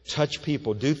 touch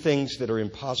people, do things that are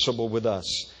impossible with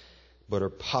us, but are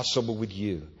possible with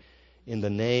you. In the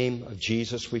name of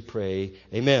Jesus we pray.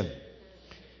 Amen.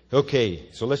 Okay,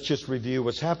 so let's just review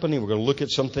what's happening. We're going to look at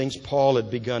some things. Paul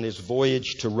had begun his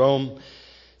voyage to Rome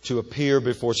to appear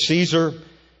before Caesar,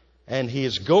 and he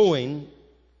is going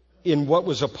in what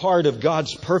was a part of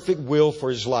God's perfect will for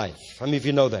his life. How many of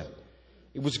you know that?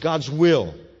 It was God's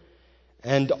will.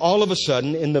 And all of a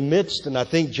sudden, in the midst, and I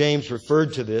think James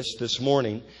referred to this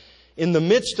morning, in the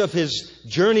midst of his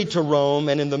journey to Rome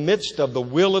and in the midst of the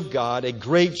will of God, a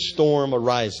great storm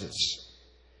arises.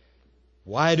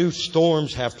 Why do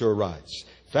storms have to arise?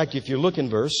 In fact, if you look in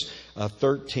verse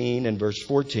 13 and verse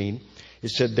 14, it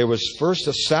said there was first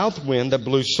a south wind that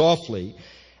blew softly,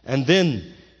 and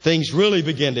then things really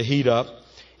began to heat up,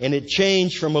 and it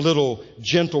changed from a little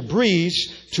gentle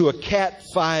breeze to a Cat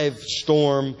 5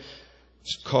 storm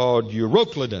called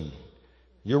Euroclydon.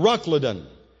 Euroclydon.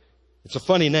 It's a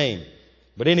funny name.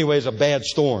 But anyway, it's a bad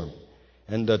storm.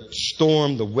 And the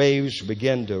storm, the waves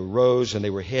began to rise, and they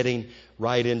were heading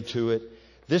right into it.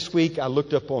 This week, I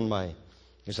looked up on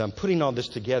as I'm putting all this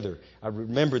together, I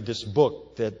remembered this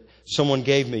book that someone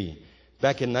gave me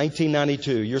back in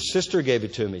 1992. Your sister gave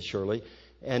it to me, Shirley.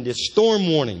 And it's Storm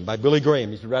Warning by Billy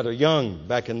Graham. He's rather young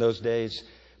back in those days.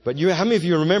 But how many of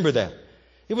you remember that?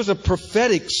 It was a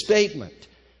prophetic statement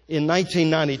in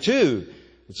 1992.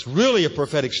 It's really a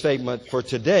prophetic statement for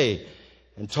today,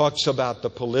 and talks about the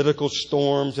political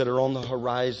storms that are on the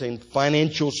horizon,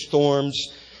 financial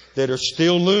storms that are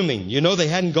still looming. You know, they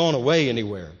hadn't gone away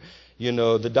anywhere. You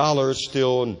know, the dollar is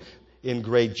still in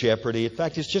great jeopardy. In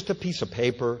fact, it's just a piece of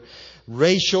paper.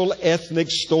 Racial, ethnic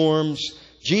storms.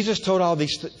 Jesus told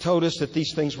us that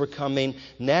these things were coming.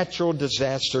 Natural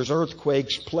disasters,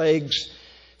 earthquakes, plagues.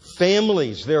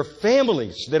 Families. There are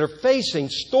families that are facing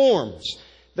storms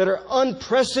that are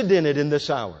unprecedented in this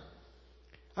hour.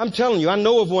 I'm telling you, I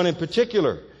know of one in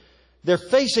particular. They're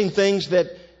facing things that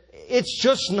it's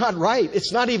just not right.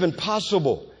 It's not even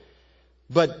possible.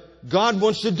 But God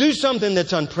wants to do something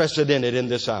that's unprecedented in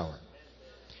this hour.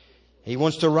 He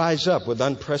wants to rise up with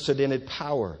unprecedented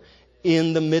power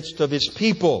in the midst of His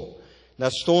people. Now,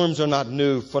 storms are not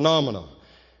new phenomena.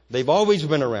 They've always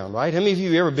been around, right? How many of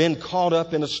you have ever been caught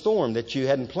up in a storm that you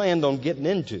hadn't planned on getting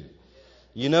into?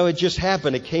 You know, it just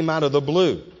happened. It came out of the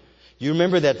blue. You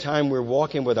remember that time we were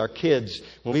walking with our kids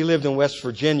when we lived in West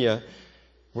Virginia?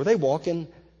 Were they walking?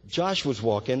 Josh was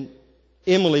walking.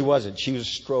 Emily wasn't. She was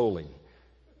strolling.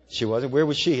 She wasn't. Where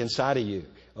was she? Inside of you.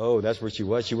 Oh, that's where she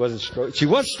was. She wasn't strolling. She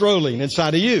was strolling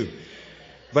inside of you.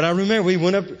 But I remember we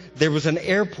went up. There was an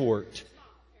airport.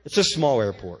 It's a small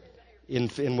airport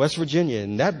in West Virginia.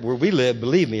 And that, where we live,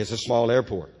 believe me, is a small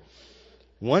airport.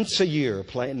 Once a year, a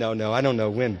plane. No, I don't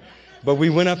know when. But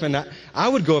we went up, and I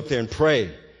would go up there and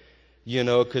pray, you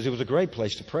know, because it was a great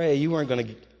place to pray. You weren't going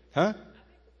to, huh?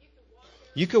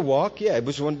 You could walk. Yeah, it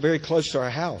was one very close to our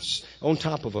house, on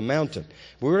top of a mountain.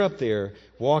 We were up there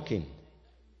walking.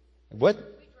 What?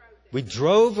 We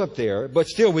drove up there, but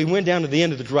still we went down to the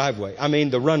end of the driveway. I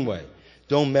mean, the runway.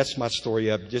 Don't mess my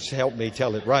story up. Just help me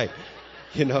tell it right.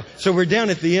 You know, so we're down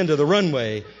at the end of the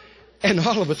runway, and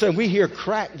all of a sudden we hear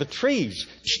the trees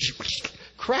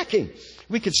cracking.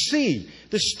 We could see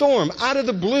the storm out of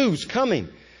the blues coming.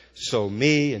 So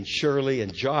me and Shirley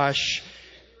and Josh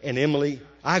and Emily,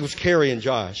 I was carrying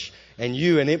Josh, and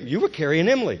you were carrying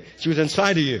Emily. She was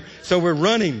inside of you. So we're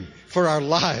running for our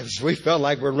lives. We felt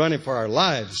like we're running for our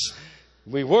lives.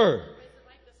 We were.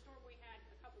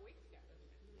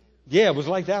 Yeah, it was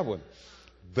like that one.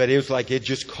 But it was like it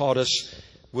just caught us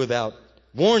without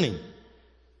warning.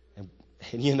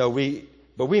 And you know,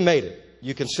 but we made it.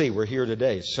 You can see we're here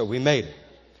today, so we made it.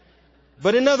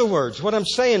 But in other words, what I'm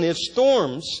saying is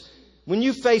storms, when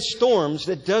you face storms,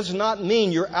 that does not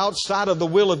mean you're outside of the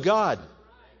will of God.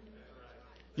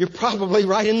 You're probably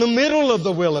right in the middle of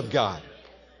the will of God.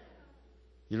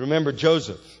 You remember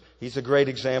Joseph. He's a great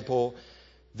example.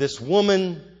 This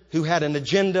woman who had an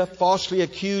agenda falsely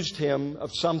accused him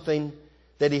of something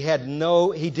that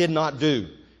he did not do.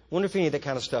 I wonder if any of that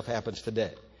kind of stuff happens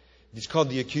today. He's called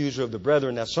the accuser of the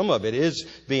brethren. Now, some of it is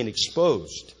being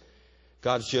exposed.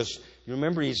 You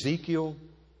remember Ezekiel?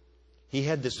 He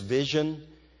had this vision,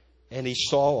 and he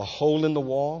saw a hole in the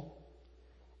wall.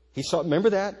 Remember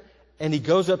that? And he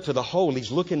goes up to the hole.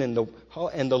 He's looking in the hole,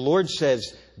 and the Lord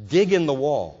says, dig in the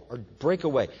wall or break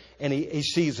away. And he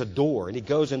sees a door, and he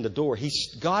goes in the door.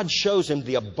 God shows him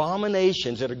the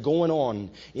abominations that are going on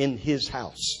in his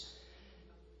house.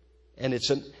 And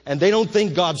they don't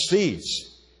think God sees.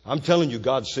 I'm telling you,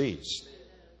 God sees.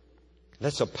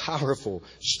 That's a powerful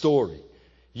story.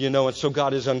 And so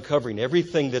God is uncovering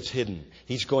everything that's hidden.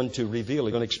 He's going to reveal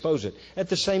it, going to expose it. At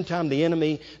the same time, the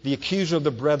enemy, the accuser of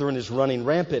the brethren, is running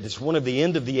rampant. It's one of the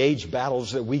end of the age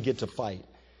battles that we get to fight.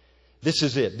 This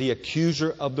is it, the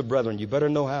accuser of the brethren. You better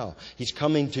know how. He's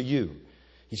coming to you.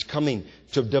 He's coming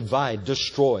to divide,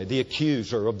 destroy, the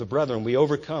accuser of the brethren. We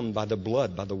overcome by the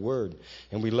blood, by the word,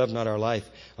 and we love not our life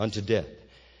unto death.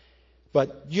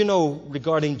 But,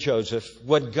 regarding Joseph,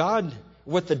 what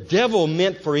the devil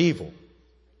meant for evil,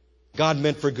 God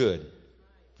meant for good,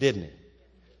 didn't He?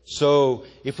 So,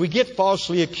 if we get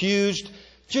falsely accused,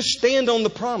 just stand on the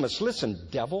promise. Listen,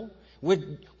 devil,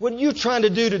 what you're trying to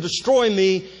do to destroy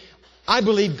me, I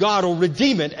believe God will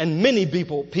redeem it, and many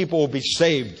people will be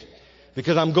saved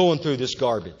because I'm going through this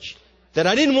garbage that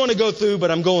I didn't want to go through,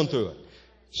 but I'm going through it.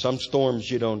 Some storms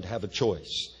you don't have a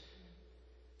choice.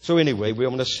 So anyway, we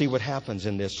want to see what happens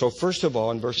in this. So first of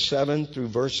all, in verse 7 through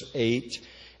verse 8,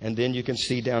 and then you can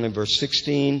see down in verse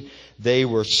 16, they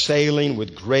were sailing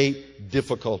with great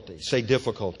difficulty. Say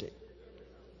difficulty.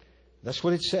 That's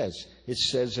what it says. It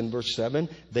says in verse 7,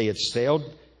 they had sailed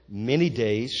many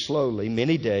days, slowly,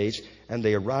 many days, and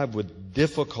they arrived with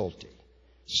difficulty.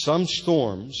 Some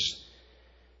storms,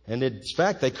 and in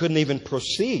fact, they couldn't even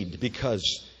proceed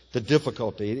because the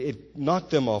difficulty. It knocked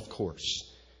them off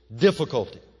course.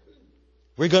 Difficulty.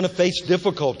 We're going to face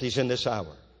difficulties in this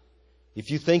hour. If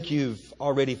you think you've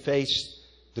already faced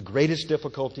the greatest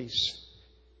difficulties,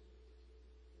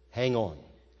 hang on.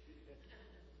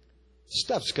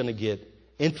 Stuff's going to get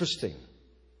interesting.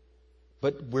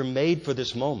 But we're made for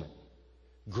this moment.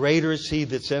 Greater is He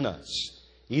that's in us.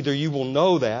 Either you will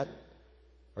know that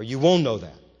or you won't know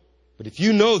that. But if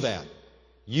you know that,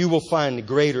 you will find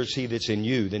greater is He that's in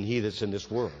you than he that's in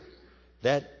this world.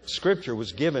 That scripture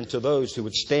was given to those who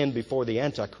would stand before the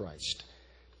Antichrist.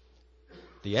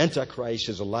 The Antichrist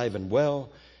is alive and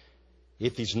well.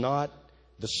 If he's not,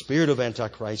 the spirit of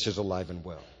Antichrist is alive and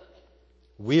well.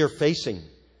 We are facing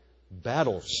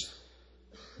battles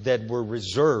that were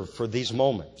reserved for these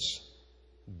moments.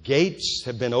 Gates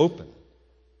have been opened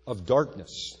of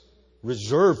darkness,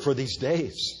 reserved for these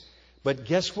days. But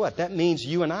guess what? That means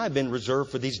you and I have been reserved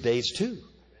for these days too.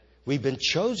 We've been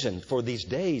chosen for these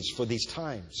days, for these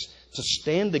times, to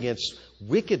stand against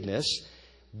wickedness,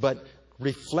 but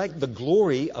reflect the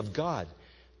glory of God.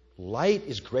 Light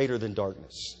is greater than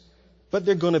darkness. But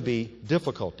there are going to be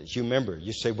difficulties. You remember,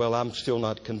 you say, well, I'm still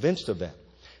not convinced of that.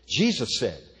 Jesus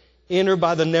said, enter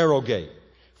by the narrow gate,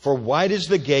 for wide is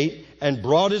the gate and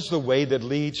broad is the way that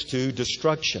leads to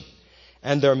destruction.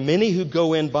 And there are many who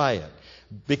go in by it.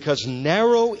 Because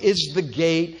narrow is the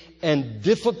gate and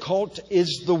difficult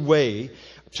is the way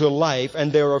to life,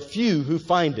 and there are few who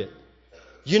find it.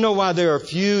 You know why there are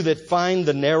few that find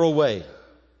the narrow way?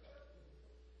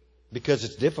 Because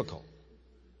it's difficult.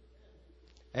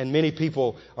 And many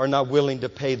people are not willing to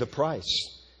pay the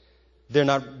price.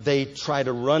 They try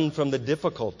to run from the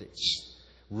difficulties.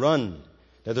 Run.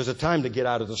 Now there's a time to get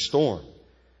out of the storm.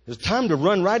 There's a time to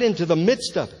run right into the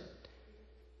midst of it.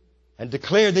 And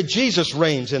declare that Jesus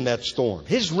reigns in that storm.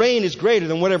 His reign is greater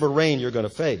than whatever reign you're going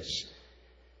to face.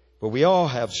 But we all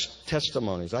have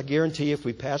testimonies. I guarantee you if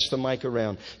we pass the mic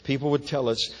around, people would tell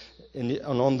us, and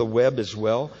on the web as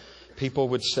well, people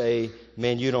would say,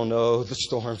 man, you don't know the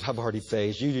storms I've already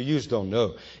faced. You just don't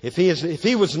know. If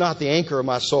he was not the anchor of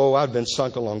my soul, I'd been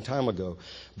sunk a long time ago.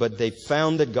 But they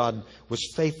found that God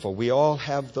was faithful. We all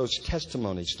have those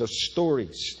testimonies, those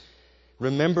stories.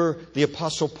 Remember the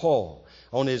Apostle Paul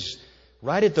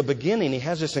right at the beginning, he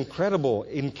has this incredible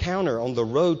encounter on the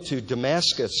road to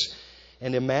Damascus.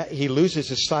 And he loses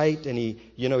his sight and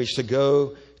he's to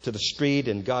go to the street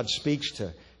and God speaks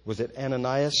to, was it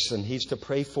Ananias? And he's to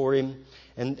pray for him.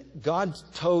 And God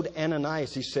told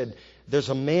Ananias, He said, there's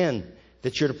a man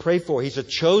that you're to pray for. He's a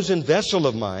chosen vessel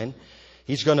of mine.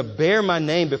 He's going to bear my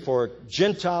name before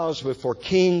Gentiles, before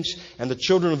kings and the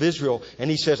children of Israel.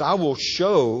 And He says, I will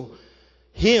show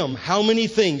him how many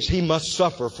things he must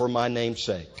suffer for my name's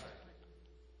sake.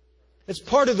 It's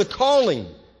part of the calling.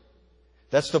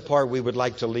 That's the part we would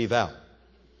like to leave out.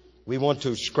 We want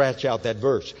to scratch out that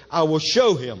verse. I will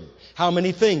show him how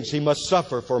many things he must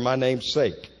suffer for my name's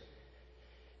sake.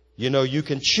 You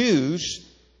can choose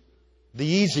the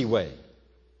easy way.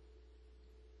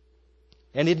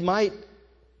 And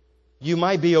you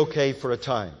might be okay for a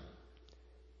time.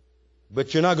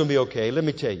 But you're not going to be okay. Let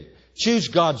me tell you. Choose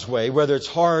God's way, whether it's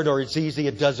hard or it's easy,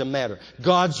 it doesn't matter.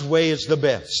 God's way is the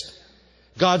best.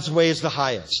 God's way is the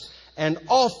highest. And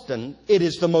often it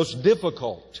is the most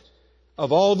difficult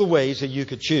of all the ways that you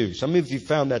could choose. How many of you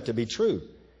found that to be true?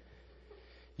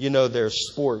 There's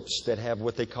sports that have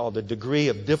what they call the degree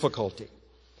of difficulty.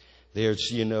 There's,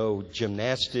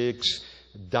 gymnastics.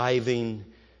 diving.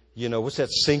 You know, what's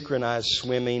that synchronized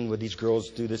swimming where these girls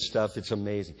do this stuff? It's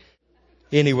amazing.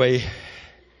 Anyway,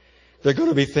 there are going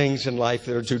to be things in life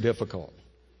that are too difficult.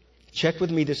 Check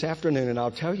with me this afternoon and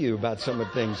I'll tell you about some of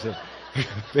the things that are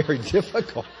very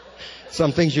difficult.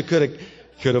 Some things you could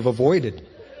have avoided.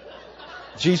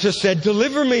 Jesus said,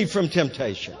 deliver me from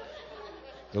temptation.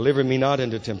 Deliver me not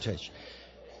into temptation.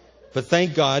 But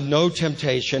thank God, no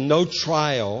temptation, no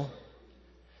trial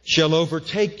shall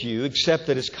overtake you except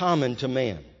that is common to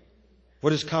man.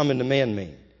 What does common to man mean?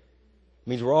 It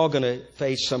means we're all going to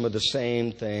face some of the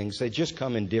same things. They just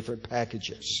come in different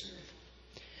packages.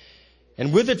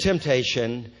 And with the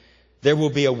temptation, there will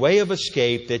be a way of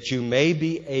escape that you may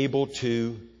be able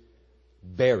to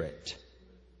bear it.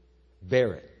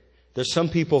 Bear it. There's some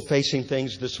people facing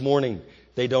things this morning.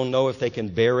 They don't know if they can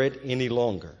bear it any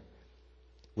longer.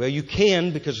 Well, you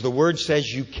can, because the Word says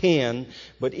you can.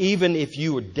 But even if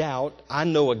you would doubt, I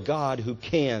know a God who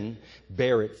can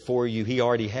bear it for you. He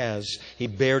already has. He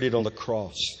bared it on the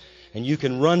cross. And you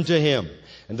can run to Him.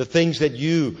 And the things that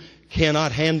you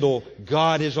cannot handle,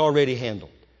 God has already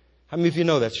handled. How many of you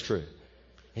know that's true?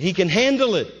 He can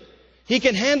handle it. He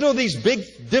can handle these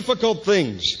big, difficult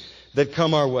things that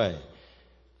come our way.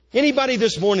 Anybody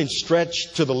this morning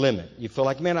stretched to the limit? You feel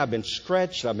like, man, I've been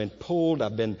stretched, I've been pulled,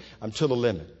 I'm to the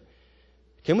limit.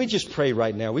 Can we just pray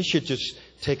right now? We should just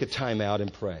take a time out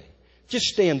and pray. Just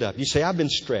stand up. You say, I've been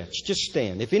stretched. Just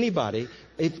stand. If anybody,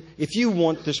 if you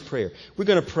want this prayer, we're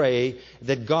going to pray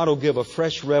that God will give a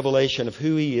fresh revelation of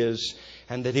who He is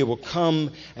and that He will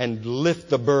come and lift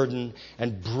the burden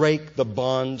and break the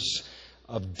bonds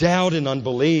of doubt and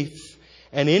unbelief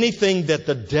and anything that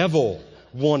the devil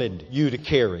wanted you to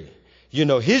carry. You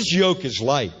know, His yoke is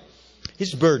light.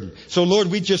 His burden. So Lord,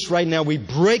 we just right now, we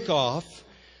break off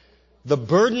the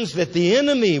burdens that the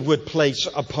enemy would place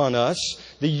upon us,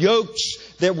 the yokes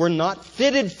that were not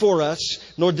fitted for us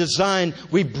nor designed.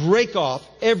 We break off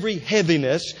every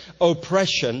heaviness,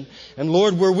 oppression. And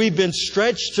Lord, where we've been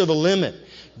stretched to the limit,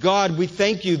 God, we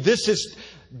thank You. This is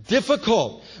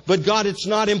difficult, but God, it's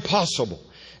not impossible.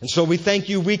 And so we thank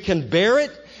You we can bear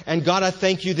it. And God, I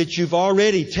thank You that You've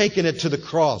already taken it to the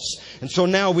cross. And so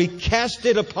now we cast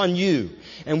it upon You.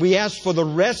 And we ask for the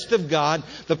rest of God,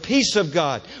 the peace of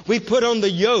God. We put on the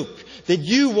yoke that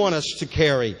You want us to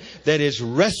carry, that is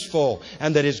restful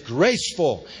and that is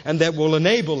graceful and that will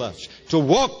enable us to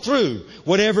walk through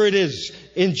whatever it is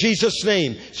in Jesus'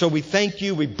 name. So we thank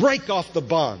You. We break off the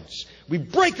bonds. We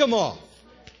break them off.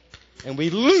 And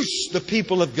we loose the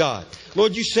people of God.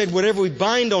 Lord, You said whatever we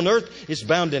bind on earth is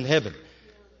bound in heaven.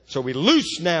 So we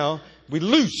loose now, we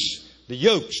loose the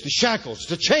yokes, the shackles,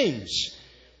 the chains,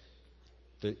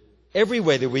 every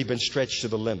way that we've been stretched to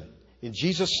the limit. In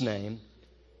Jesus' name,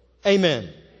 amen.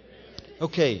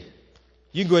 Okay,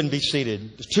 you can go ahead and be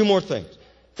seated. There's two more things.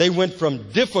 They went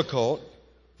from difficult,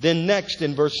 then next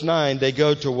in verse 9, they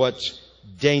go to what's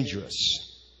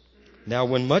dangerous. Now,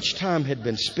 when much time had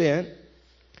been spent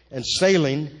and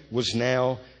sailing was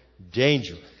now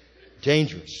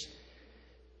dangerous.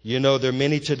 You know, there are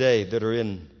many today that are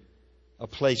in a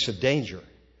place of danger.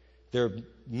 There are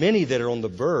many that are on the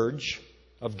verge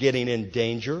of getting in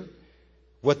danger.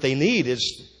 What they need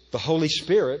is the Holy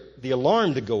Spirit, the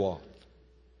alarm to go off.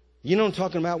 You know what I'm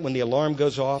talking about? When the alarm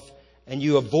goes off and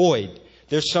you avoid.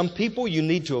 There's some people you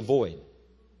need to avoid.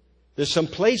 There's some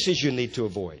places you need to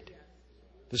avoid.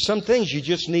 There's some things you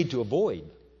just need to avoid.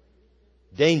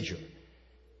 Danger.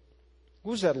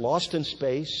 What was that, Lost in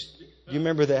Space? You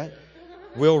remember that?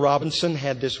 Will Robinson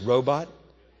had this robot,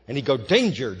 and he'd go,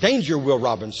 danger, danger, Will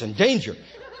Robinson, danger.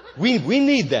 We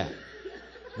need that.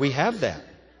 We have that.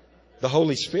 The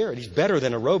Holy Spirit, He's better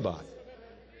than a robot.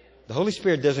 The Holy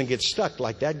Spirit doesn't get stuck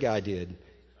like that guy did.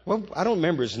 Well, I don't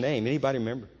remember his name. Anybody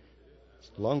remember?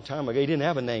 A long time ago, he didn't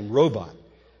have a name, robot.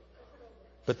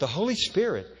 But the Holy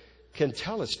Spirit can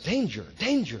tell us, danger,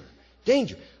 danger,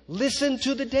 danger. Listen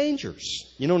to the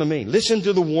dangers. You know what I mean? Listen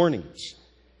to the warnings.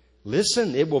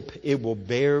 Listen, it will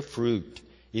bear fruit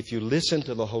if you listen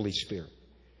to the Holy Spirit.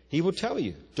 He will tell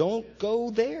you, don't go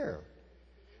there.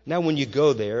 Now, when you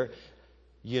go there,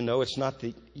 you know, it's not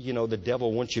the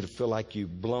devil wants you to feel like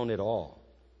you've blown it all.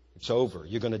 It's over.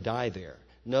 You're going to die there.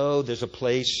 No, there's a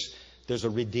place, there's a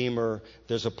Redeemer,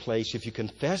 there's a place. If you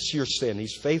confess your sin,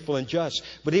 He's faithful and just.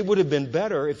 But it would have been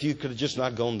better if you could have just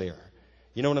not gone there.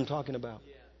 You know what I'm talking about?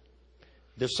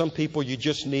 There's some people you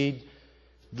just need,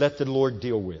 let the Lord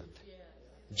deal with.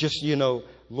 Just,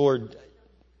 Lord,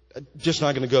 just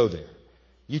not going to go there.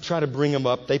 You try to bring them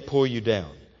up, they pull you down.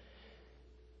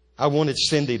 I wanted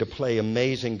Cindy to play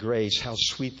Amazing Grace, how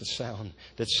sweet the sound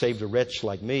that saved a wretch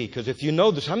like me. Because if you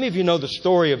know this, how many of you know the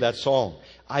story of that song?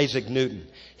 Isaac Newton.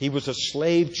 He was a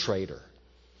slave trader.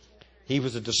 He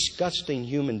was a disgusting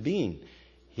human being.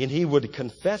 And he would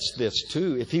confess this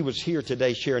too if he was here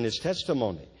today sharing his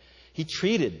testimony. He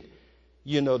treated,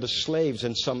 the slaves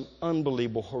in some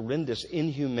unbelievable, horrendous,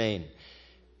 inhumane.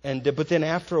 But then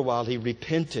after a while he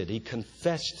repented. He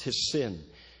confessed his sin.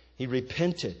 He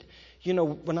repented.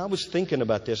 When I was thinking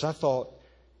about this, I thought,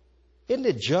 isn't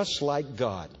it just like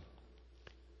God?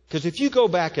 Because if you go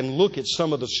back and look at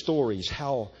some of the stories,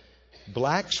 how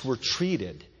blacks were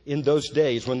treated in those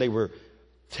days when they were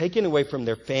taken away from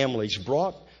their families,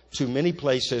 brought to many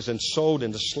places and sold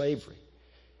into slavery.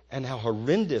 And how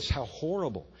horrendous, how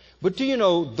horrible. But do you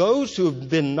know, those who have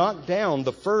been knocked down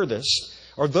the furthest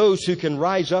are those who can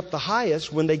rise up the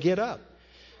highest when they get up.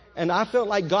 And I felt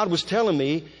like God was telling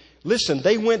me, listen,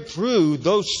 they went through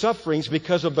those sufferings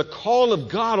because of the call of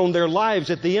God on their lives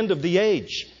at the end of the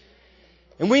age.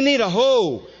 And we need a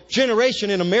whole generation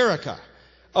in America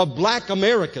of black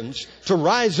Americans to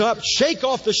rise up, shake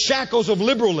off the shackles of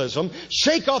liberalism,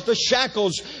 shake off the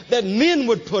shackles that men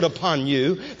would put upon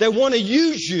you, that want to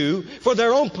use you for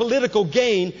their own political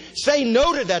gain. Say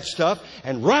no to that stuff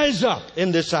and rise up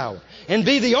in this hour and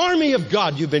be the army of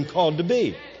God you've been called to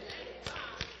be.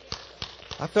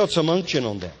 I felt some unction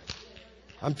on that.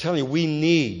 I'm telling you, we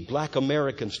need black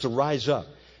Americans to rise up.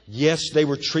 Yes, they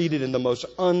were treated in the most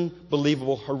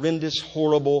unbelievable, horrendous,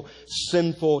 horrible,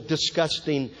 sinful,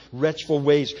 disgusting, wretchful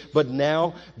ways. But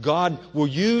now God will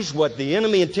use what the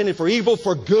enemy intended for evil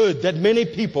for good, that many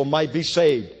people might be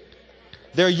saved.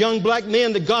 There are young black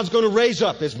men that God's going to raise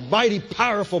up as mighty,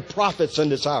 powerful prophets in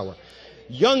this hour.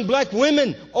 Young black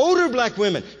women, older black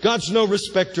women. God's no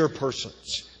respecter of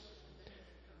persons.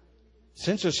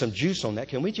 Since there's some juice on that,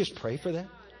 can we just pray for that?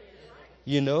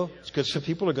 Because some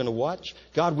people are going to watch.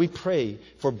 God, we pray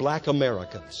for black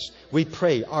Americans. We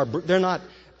pray. They're not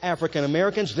African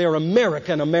Americans. They're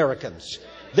American Americans.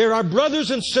 They're our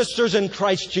brothers and sisters in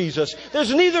Christ Jesus.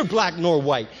 There's neither black nor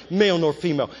white, male nor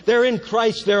female. They're in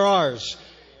Christ. They're ours.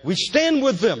 We stand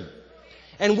with them.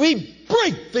 And we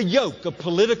break the yoke of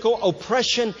political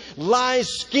oppression, lies,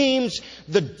 schemes,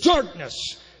 the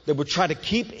darkness that would try to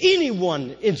keep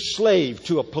anyone enslaved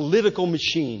to a political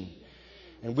machine.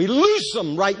 And we loose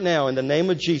them right now in the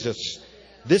name of Jesus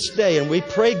this day. And we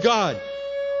pray, God,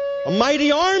 a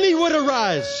mighty army would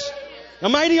arise. A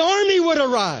mighty army would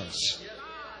arise.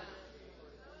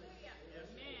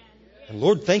 And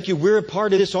Lord, thank you. We're a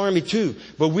part of this army too.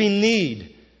 But we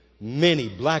need many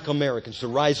black Americans to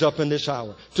rise up in this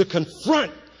hour to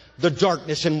confront the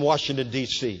darkness in Washington,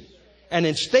 D.C. and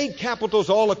in state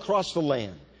capitals all across the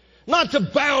land. Not to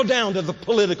bow down to the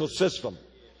political system,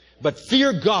 but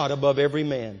fear God above every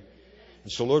man.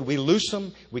 And so, Lord, we loose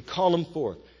them. We call them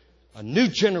forth. A new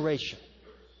generation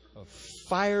of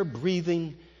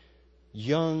fire-breathing,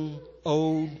 young,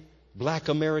 old, black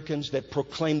Americans that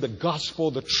proclaim the gospel,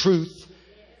 the truth.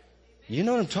 You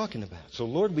know what I'm talking about. So,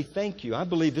 Lord, we thank you. I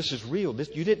believe this is real.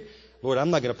 Lord, I'm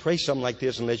not going to pray something like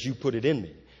this unless you put it in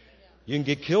me. You can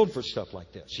get killed for stuff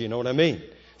like this. You know what I mean?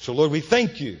 So, Lord, we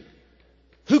thank you.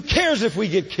 Who cares if we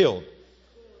get killed?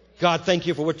 God, thank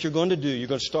you for what you're going to do. You're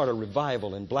going to start a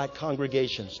revival in black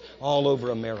congregations all over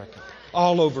America.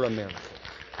 All over America.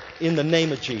 In the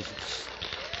name of Jesus.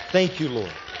 Thank you,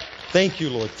 Lord. Thank you,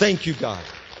 Lord. Thank you, God.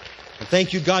 And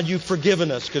thank you, God, you've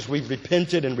forgiven us because we've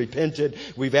repented and repented.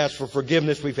 We've asked for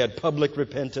forgiveness. We've had public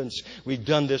repentance. We've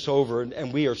done this over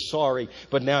and we are sorry.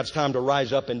 But now it's time to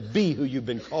rise up and be who you've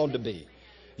been called to be.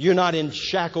 You're not in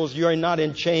shackles. You're not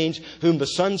in chains. Whom the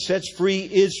Son sets free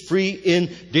is free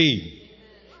indeed.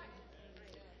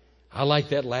 I like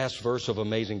that last verse of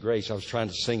Amazing Grace. I was trying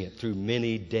to sing it. Through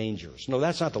many dangers. No,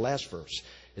 that's not the last verse.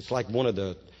 It's like one of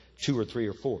the 2 or 3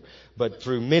 or 4. But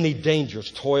through many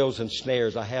dangers, toils and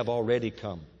snares, I have already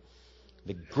come.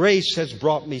 The grace has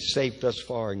brought me safe thus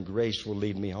far, and grace will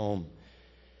lead me home.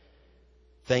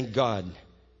 Thank God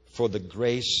for the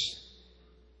grace.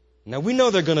 Now, we know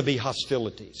there are going to be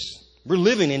hostilities. We're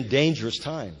living in dangerous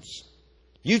times.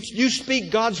 You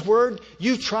speak God's word.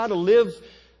 You try to live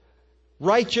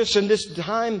righteous in this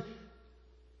time.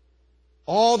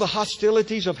 All the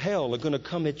hostilities of hell are going to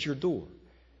come at your door.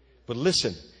 But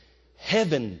listen,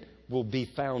 heaven will be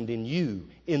found in you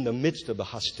in the midst of the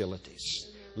hostilities.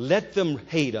 Let them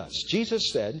hate us.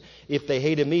 Jesus said, if they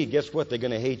hated me, guess what? They're going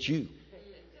to hate you.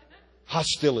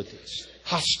 Hostilities.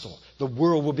 Hostile. The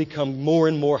world will become more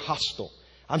and more hostile.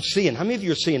 How many of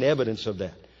you are seeing evidence of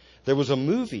that? There was a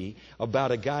movie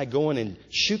about a guy going and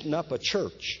shooting up a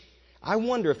church. I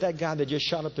wonder if that guy that just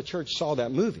shot up the church saw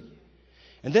that movie.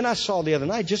 And then I saw the other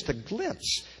night just a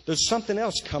glimpse. There's something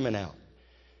else coming out.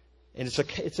 And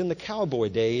it's in the cowboy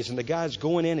days, and the guy's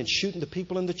going in and shooting the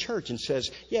people in the church and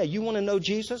says, yeah, you want to know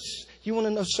Jesus? You want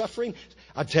to know suffering?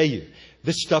 I tell you,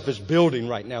 this stuff is building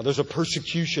right now. There's a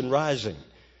persecution rising.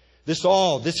 This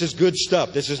is good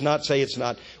stuff. This is not say it's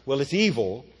not, well, it's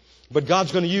evil, but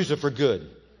God's going to use it for good.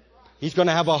 He's going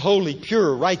to have a holy,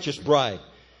 pure, righteous bride.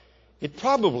 It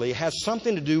probably has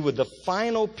something to do with the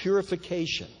final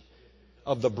purification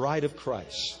of the bride of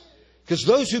Christ. Because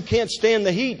those who can't stand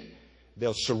the heat,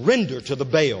 they'll surrender to the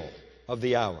Baal of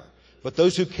the hour. But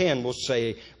those who can will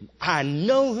say, I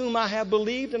know whom I have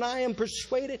believed, and I am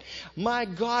persuaded. My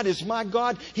God is my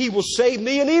God. He will save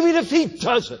me. And even if He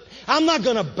doesn't, I'm not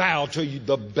going to bow to you,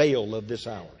 the Baal of this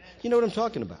hour. You know what I'm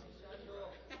talking about?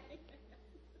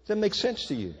 Does that make sense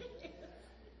to you?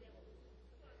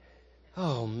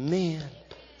 Oh, man.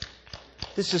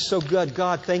 This is so good.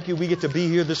 God, thank you. We get to be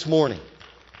here this morning.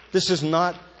 This is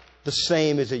not the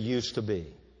same as it used to be.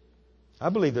 I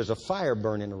believe there's a fire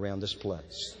burning around this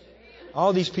place.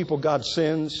 All these people God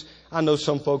sends, I know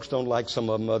some folks don't like some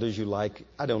of them, others you like.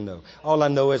 I don't know. All I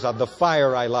know is the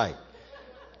fire I like.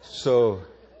 So,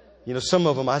 some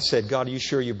of them I said, God, are you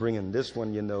sure you're bringing this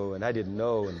one, and I didn't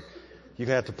know. And you're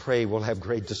going to have to pray. We'll have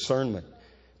great discernment.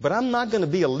 But I'm not going to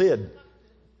be a lid.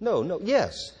 No.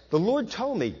 Yes. The Lord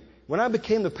told me when I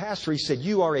became the pastor, He said,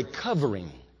 you are a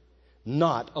covering,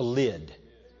 not a lid.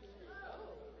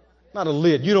 Not a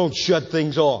lid. You don't shut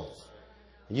things off.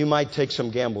 You might take some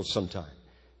gambles sometime.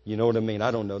 You know what I mean?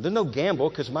 I don't know. There's no gamble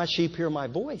because my sheep hear my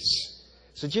voice.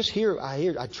 So just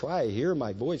I try to hear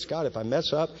my voice. God, if I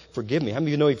mess up, forgive me. How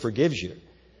many of you know He forgives you?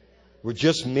 We're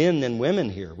just men and women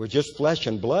here. We're just flesh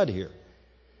and blood here.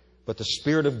 But the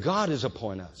Spirit of God is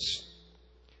upon us.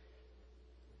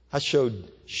 I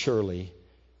showed Shirley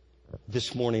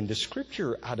this morning the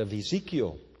scripture out of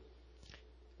Ezekiel,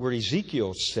 where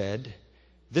Ezekiel said,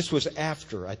 this was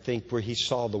after, I think, where he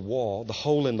saw the wall, the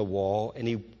hole in the wall, and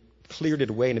he cleared it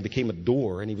away and it became a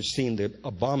door, and he was seeing the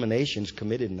abominations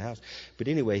committed in the house. But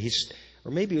anyway,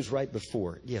 or maybe it was right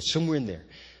before. Yeah, somewhere in there.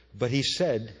 But he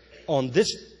said, on this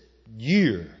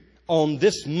year, on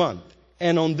this month,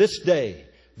 and on this day,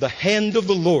 the hand of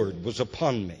the Lord was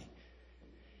upon me.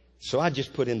 So I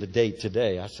just put in the date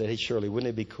today. I said, hey, Shirley, wouldn't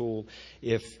it be cool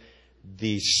if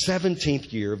the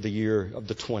 17th year of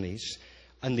the 20s,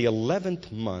 and the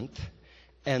 11th month,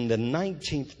 and the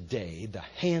 19th day, the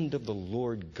hand of the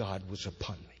Lord God was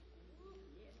upon me.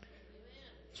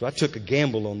 So I took a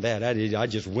gamble on that. I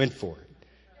just went for it.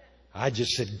 I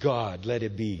just said, God, let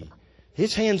it be.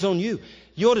 His hand's on you.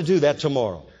 You ought to do that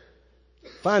tomorrow.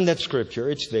 Find that scripture.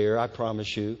 It's there, I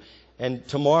promise you. And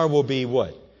tomorrow will be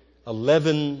what?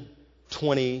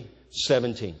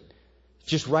 11/20/17.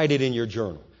 Just write it in your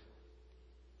journal.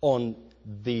 On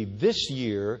this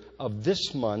year of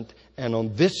this month and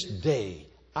on this day,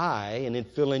 and then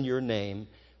fill in your name,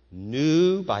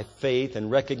 knew by faith and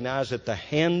recognized that the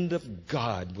hand of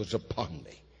God was upon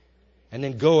me. And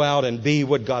then go out and be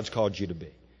what God's called you to be.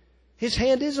 His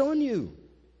hand is on you.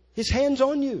 His hand's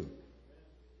on you.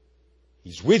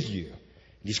 He's with you.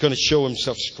 He's going to show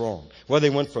Himself strong. Well, they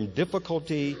went from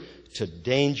difficulty to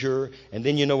danger. And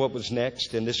then you know what was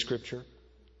next in this scripture?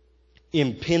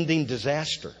 Impending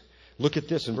disaster. Look at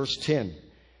this in verse 10.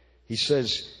 He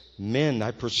says, men, I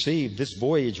perceive this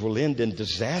voyage will end in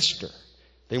disaster.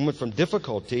 They went from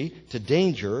difficulty to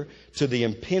danger to the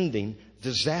impending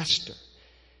disaster.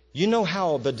 You know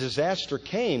how the disaster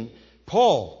came?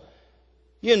 Paul,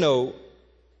 you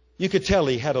could tell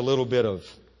he had a little bit of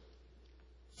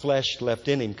flesh left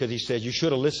in him because he said, you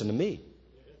should have listened to me.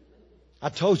 I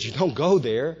told you, don't go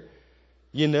there.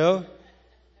 You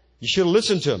should have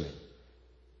listened to me.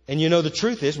 And the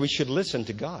truth is we should listen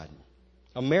to God.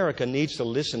 America needs to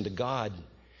listen to God.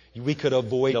 We could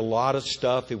avoid a lot of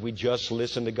stuff if we just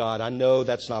listen to God. I know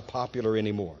that's not popular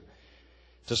anymore.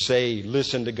 To say,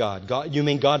 listen to God. You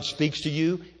mean God speaks to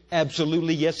you?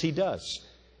 Absolutely, yes, He does.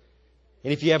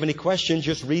 And if you have any questions,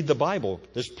 just read the Bible.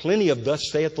 There's plenty of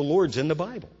thus saith the Lord's in the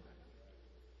Bible.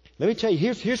 Let me tell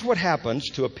you, here's what happens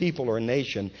to a people or a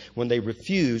nation when they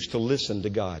refuse to listen to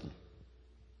God.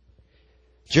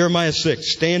 Jeremiah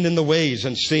 6, stand in the ways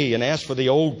and see and ask for the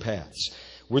old paths,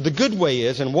 where the good way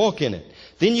is, and walk in it.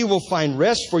 Then you will find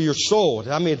rest for your soul.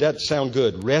 I mean, that sound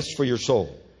good. Rest for your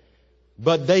soul.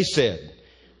 But they said,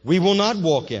 we will not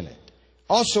walk in it.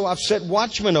 Also, I've set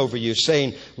watchmen over you,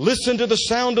 saying, listen to the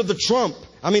sound of the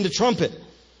trumpet.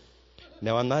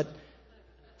 Now, I'm not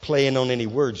playing on any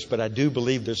words, but I do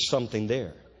believe there's something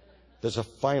there. There's a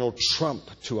final trump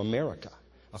to America.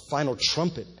 A final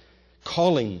trumpet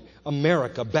calling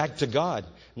America back to God.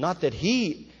 Not that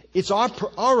it's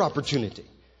our opportunity.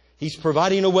 He's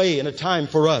providing a way and a time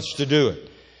for us to do it.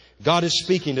 God is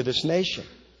speaking to this nation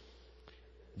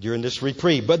during this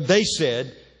reprieve. But they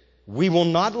said, we will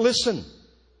not listen.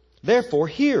 Therefore,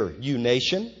 hear, you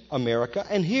nation, America,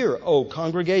 and hear, O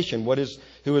congregation,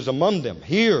 who is among them.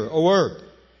 Hear, O earth.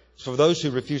 So for those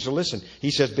who refuse to listen, He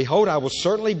says, behold, I will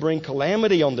certainly bring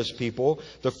calamity on this people,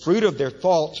 the fruit of their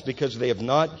thoughts, because they have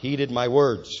not heeded my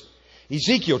words.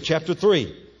 Ezekiel chapter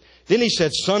 3. Then He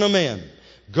said, Son of man,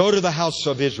 go to the house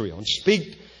of Israel and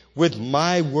speak with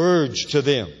my words to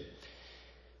them.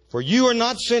 For you are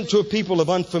not sent to a people of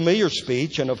unfamiliar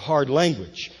speech and of hard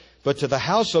language, but to the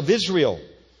house of Israel.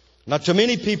 Not to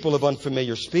many people of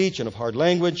unfamiliar speech and of hard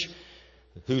language,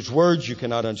 whose words you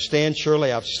cannot understand.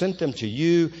 Surely I've sent them to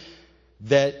you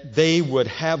that they would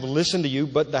have listened to you.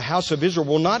 But the house of Israel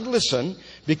will not listen,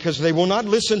 because they will not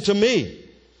listen to me.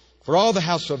 For all the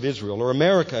house of Israel, or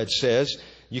America, it says,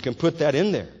 you can put that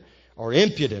in there, are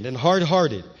impudent and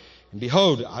hard-hearted. And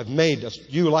behold, I've made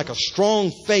you like a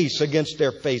strong face against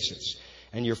their faces,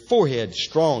 and your forehead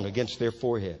strong against their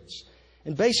foreheads.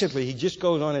 And basically, he just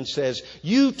goes on and says,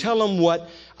 you tell them what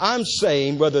I'm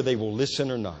saying, whether they will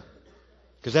listen or not.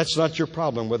 Because that's not your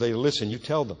problem, whether they listen. You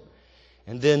tell them.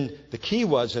 And then the key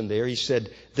was in there, he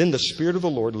said, then the Spirit of the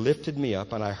Lord lifted me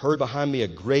up, and I heard behind me a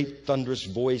great thunderous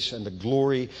voice, and the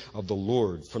glory of the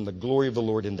Lord, from the glory of the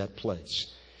Lord in that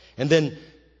place. And then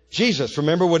Jesus,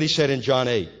 remember what He said in John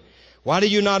 8. Why do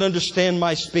you not understand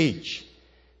my speech?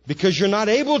 Because you're not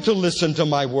able to listen to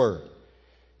my word.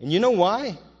 And you know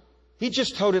why? He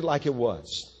just told it like it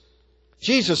was.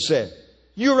 Jesus said,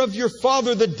 you're of your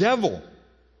father the devil,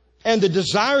 and the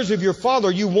desires of your father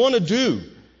you want to do.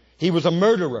 He was a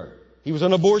murderer. He was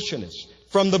an abortionist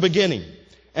from the beginning,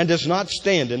 and does not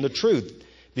stand in the truth,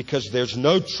 because there's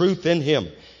no truth in him.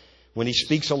 When he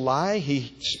speaks a lie,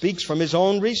 he speaks from his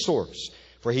own resource,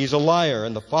 for he's a liar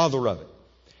and the father of it.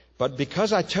 But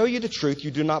because I tell you the truth,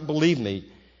 you do not believe me.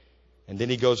 And then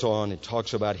he goes on and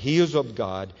talks about, he is of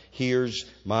God, hears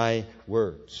my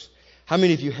words. How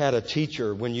many of you had a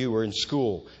teacher when you were in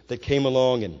school that came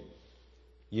along and,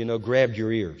 grabbed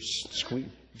your ears,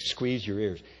 squeezed your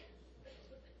ears?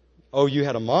 Oh, you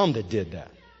had a mom that did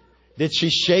that. Did she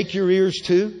shake your ears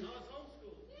too?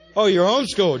 Oh, you're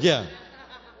homeschooled, yeah.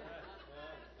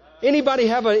 Anybody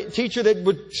have a teacher that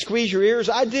would squeeze your ears?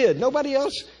 I did. Nobody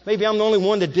else? Maybe I'm the only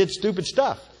one that did stupid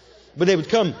stuff. But they would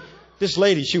come, this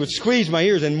lady, she would squeeze my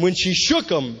ears, and when she shook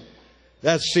them,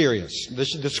 that's serious.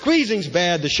 The squeezing's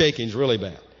bad, the shaking's really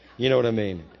bad. You know what I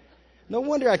mean? No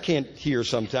wonder I can't hear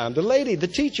sometimes. The lady, the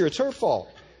teacher, it's her fault.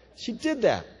 She did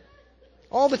that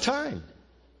all the time.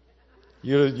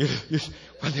 Well,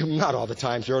 not all the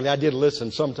time, Shirley. I did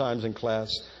listen sometimes in class.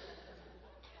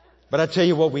 But I tell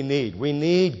you what we need. We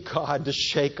need God to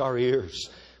shake our ears.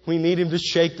 We need Him to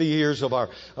shake the ears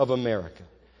of America.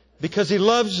 Because He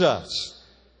loves us.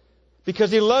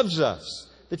 Because He loves us.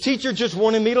 The teacher just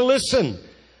wanted me to listen.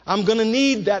 I'm going to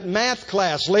need that math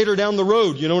class later down the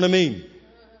road. You know what I mean?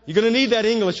 You're going to need that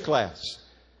English class.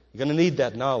 You're going to need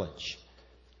that knowledge.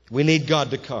 We need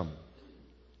God to come.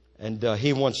 And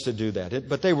He wants to do that.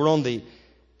 But they were on the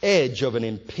edge of an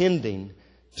impending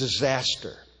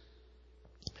disaster.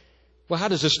 Well, how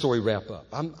does this story wrap up?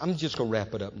 I'm just going to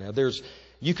wrap it up now.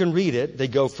 You can read it. They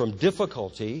go from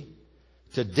difficulty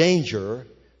to danger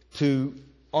to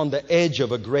on the edge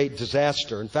of a great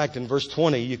disaster. In fact, in verse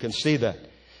 20, you can see that.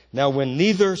 Now, when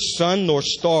neither sun nor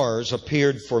stars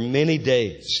appeared for many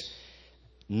days,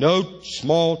 no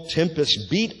small tempest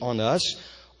beat on us,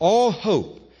 all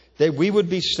hope that we would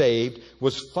be saved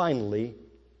was finally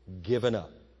given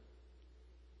up.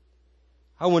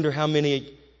 I wonder how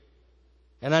many,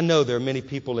 and I know there are many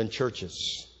people in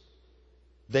churches,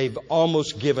 they've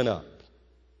almost given up.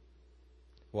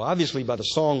 Well, obviously by the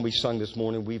song we sung this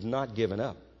morning, we've not given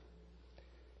up.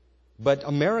 But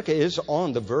America is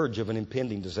on the verge of an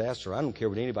impending disaster. I don't care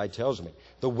what anybody tells me.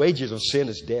 The wages of sin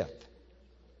is death.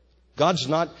 God's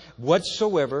not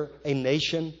whatsoever a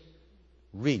nation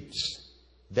reaps,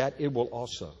 that it will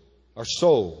also, or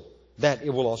sow, that it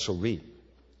will also reap.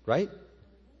 Right?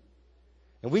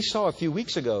 And we saw a few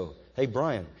weeks ago, hey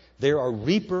Brian, there are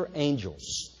reaper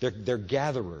angels. They're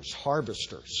gatherers,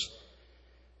 harvesters.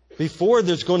 Before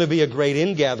there's going to be a great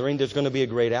ingathering, there's going to be a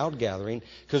great outgathering,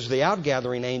 because the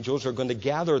outgathering angels are going to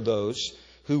gather those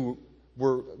who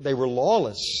were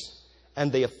lawless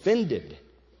and they offended.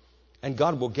 And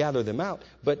God will gather them out.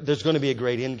 But there's going to be a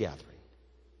great ingathering.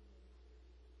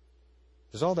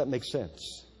 Does all that make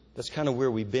sense? That's kind of where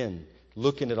we've been,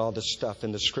 looking at all this stuff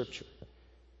in the Scripture.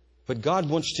 But God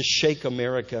wants to shake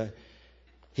America.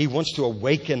 He wants to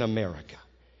awaken America.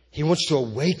 He wants to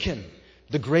awaken.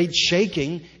 The great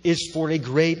shaking is for a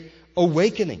great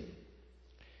awakening.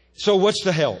 So what's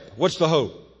the help? What's the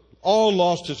hope? All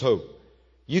lost is hope.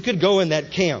 You could go in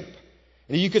that camp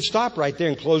and you could stop right there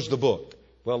and close the book.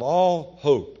 Well, all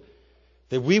hope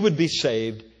that we would be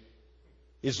saved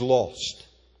is lost.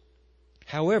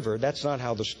 However, that's not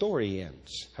how the story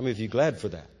ends. How many of you are glad for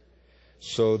that?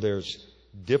 So there's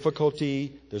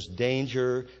difficulty, there's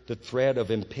danger, the threat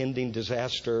of impending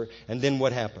disaster, and then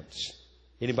what happens?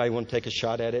 Anybody want to take a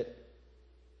shot at it?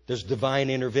 There's divine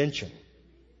intervention.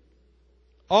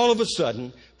 All of a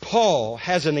sudden, Paul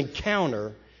has an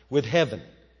encounter with heaven.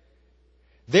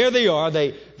 There they are.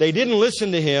 They didn't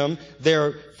listen to him.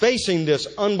 They're facing this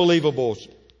unbelievable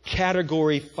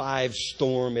Category 5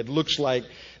 storm. It looks like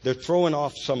they're throwing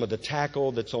off some of the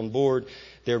tackle that's on board.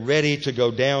 They're ready to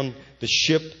go down. The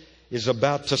ship is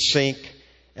about to sink.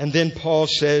 And then Paul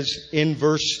says in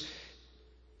verse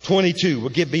 22, we'll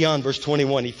get beyond verse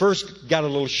 21. He first got a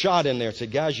little shot in there and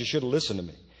said, guys, you should have listened to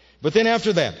me. But then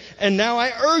after that, and now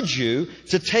I urge you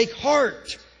to take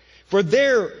heart, for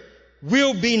there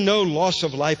will be no loss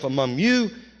of life among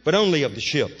you, but only of the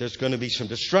ship. There's going to be some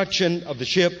destruction of the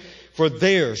ship, for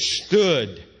there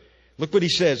stood, look what he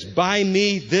says, by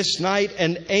me this night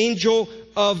an angel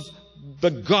of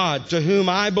the God to whom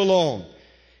I belong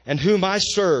and whom I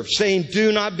serve, saying,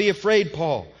 do not be afraid,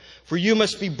 Paul, for you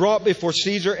must be brought before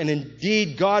Caesar, and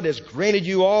indeed God has granted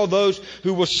you all those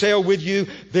who will sail with you.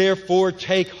 Therefore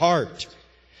take heart.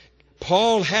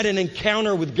 Paul had an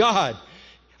encounter with God.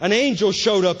 An angel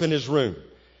showed up in his room.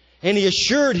 And he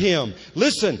assured him,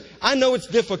 listen, I know it's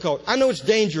difficult. I know it's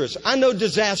dangerous. I know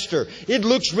disaster. It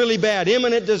looks really bad,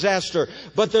 imminent disaster.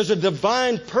 But there's a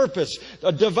divine purpose,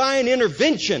 a divine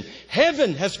intervention.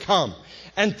 Heaven has come.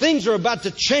 And things are about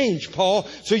to change, Paul.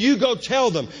 So you go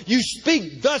tell them. You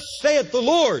speak, thus saith the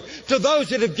Lord, to those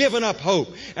that have given up hope.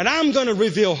 And I'm going to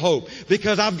reveal hope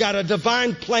because I've got a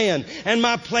divine plan. And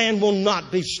my plan will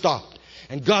not be stopped.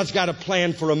 And God's got a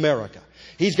plan for America.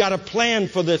 He's got a plan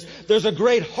for this. There's a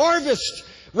great harvest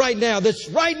right now that's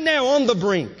right now on the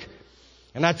brink.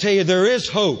 And I tell you, there is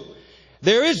hope.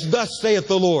 There is thus saith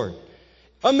the Lord.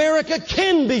 America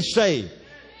can be saved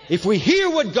if we hear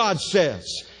what God says,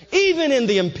 even in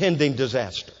the impending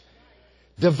disaster.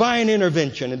 Divine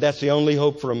intervention, and that's the only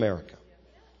hope for America.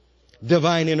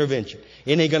 Divine intervention.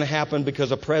 It ain't going to happen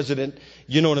because a president,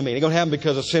 you know what I mean. It ain't going to happen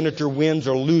because a senator wins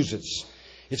or loses.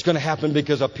 It's going to happen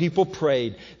because a people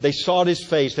prayed. They sought His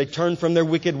face. They turned from their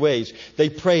wicked ways. They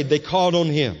prayed. They called on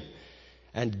Him.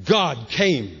 And God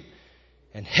came.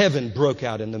 And heaven broke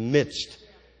out in the midst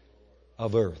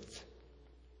of earth.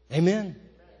 Amen?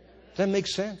 Does that make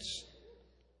sense?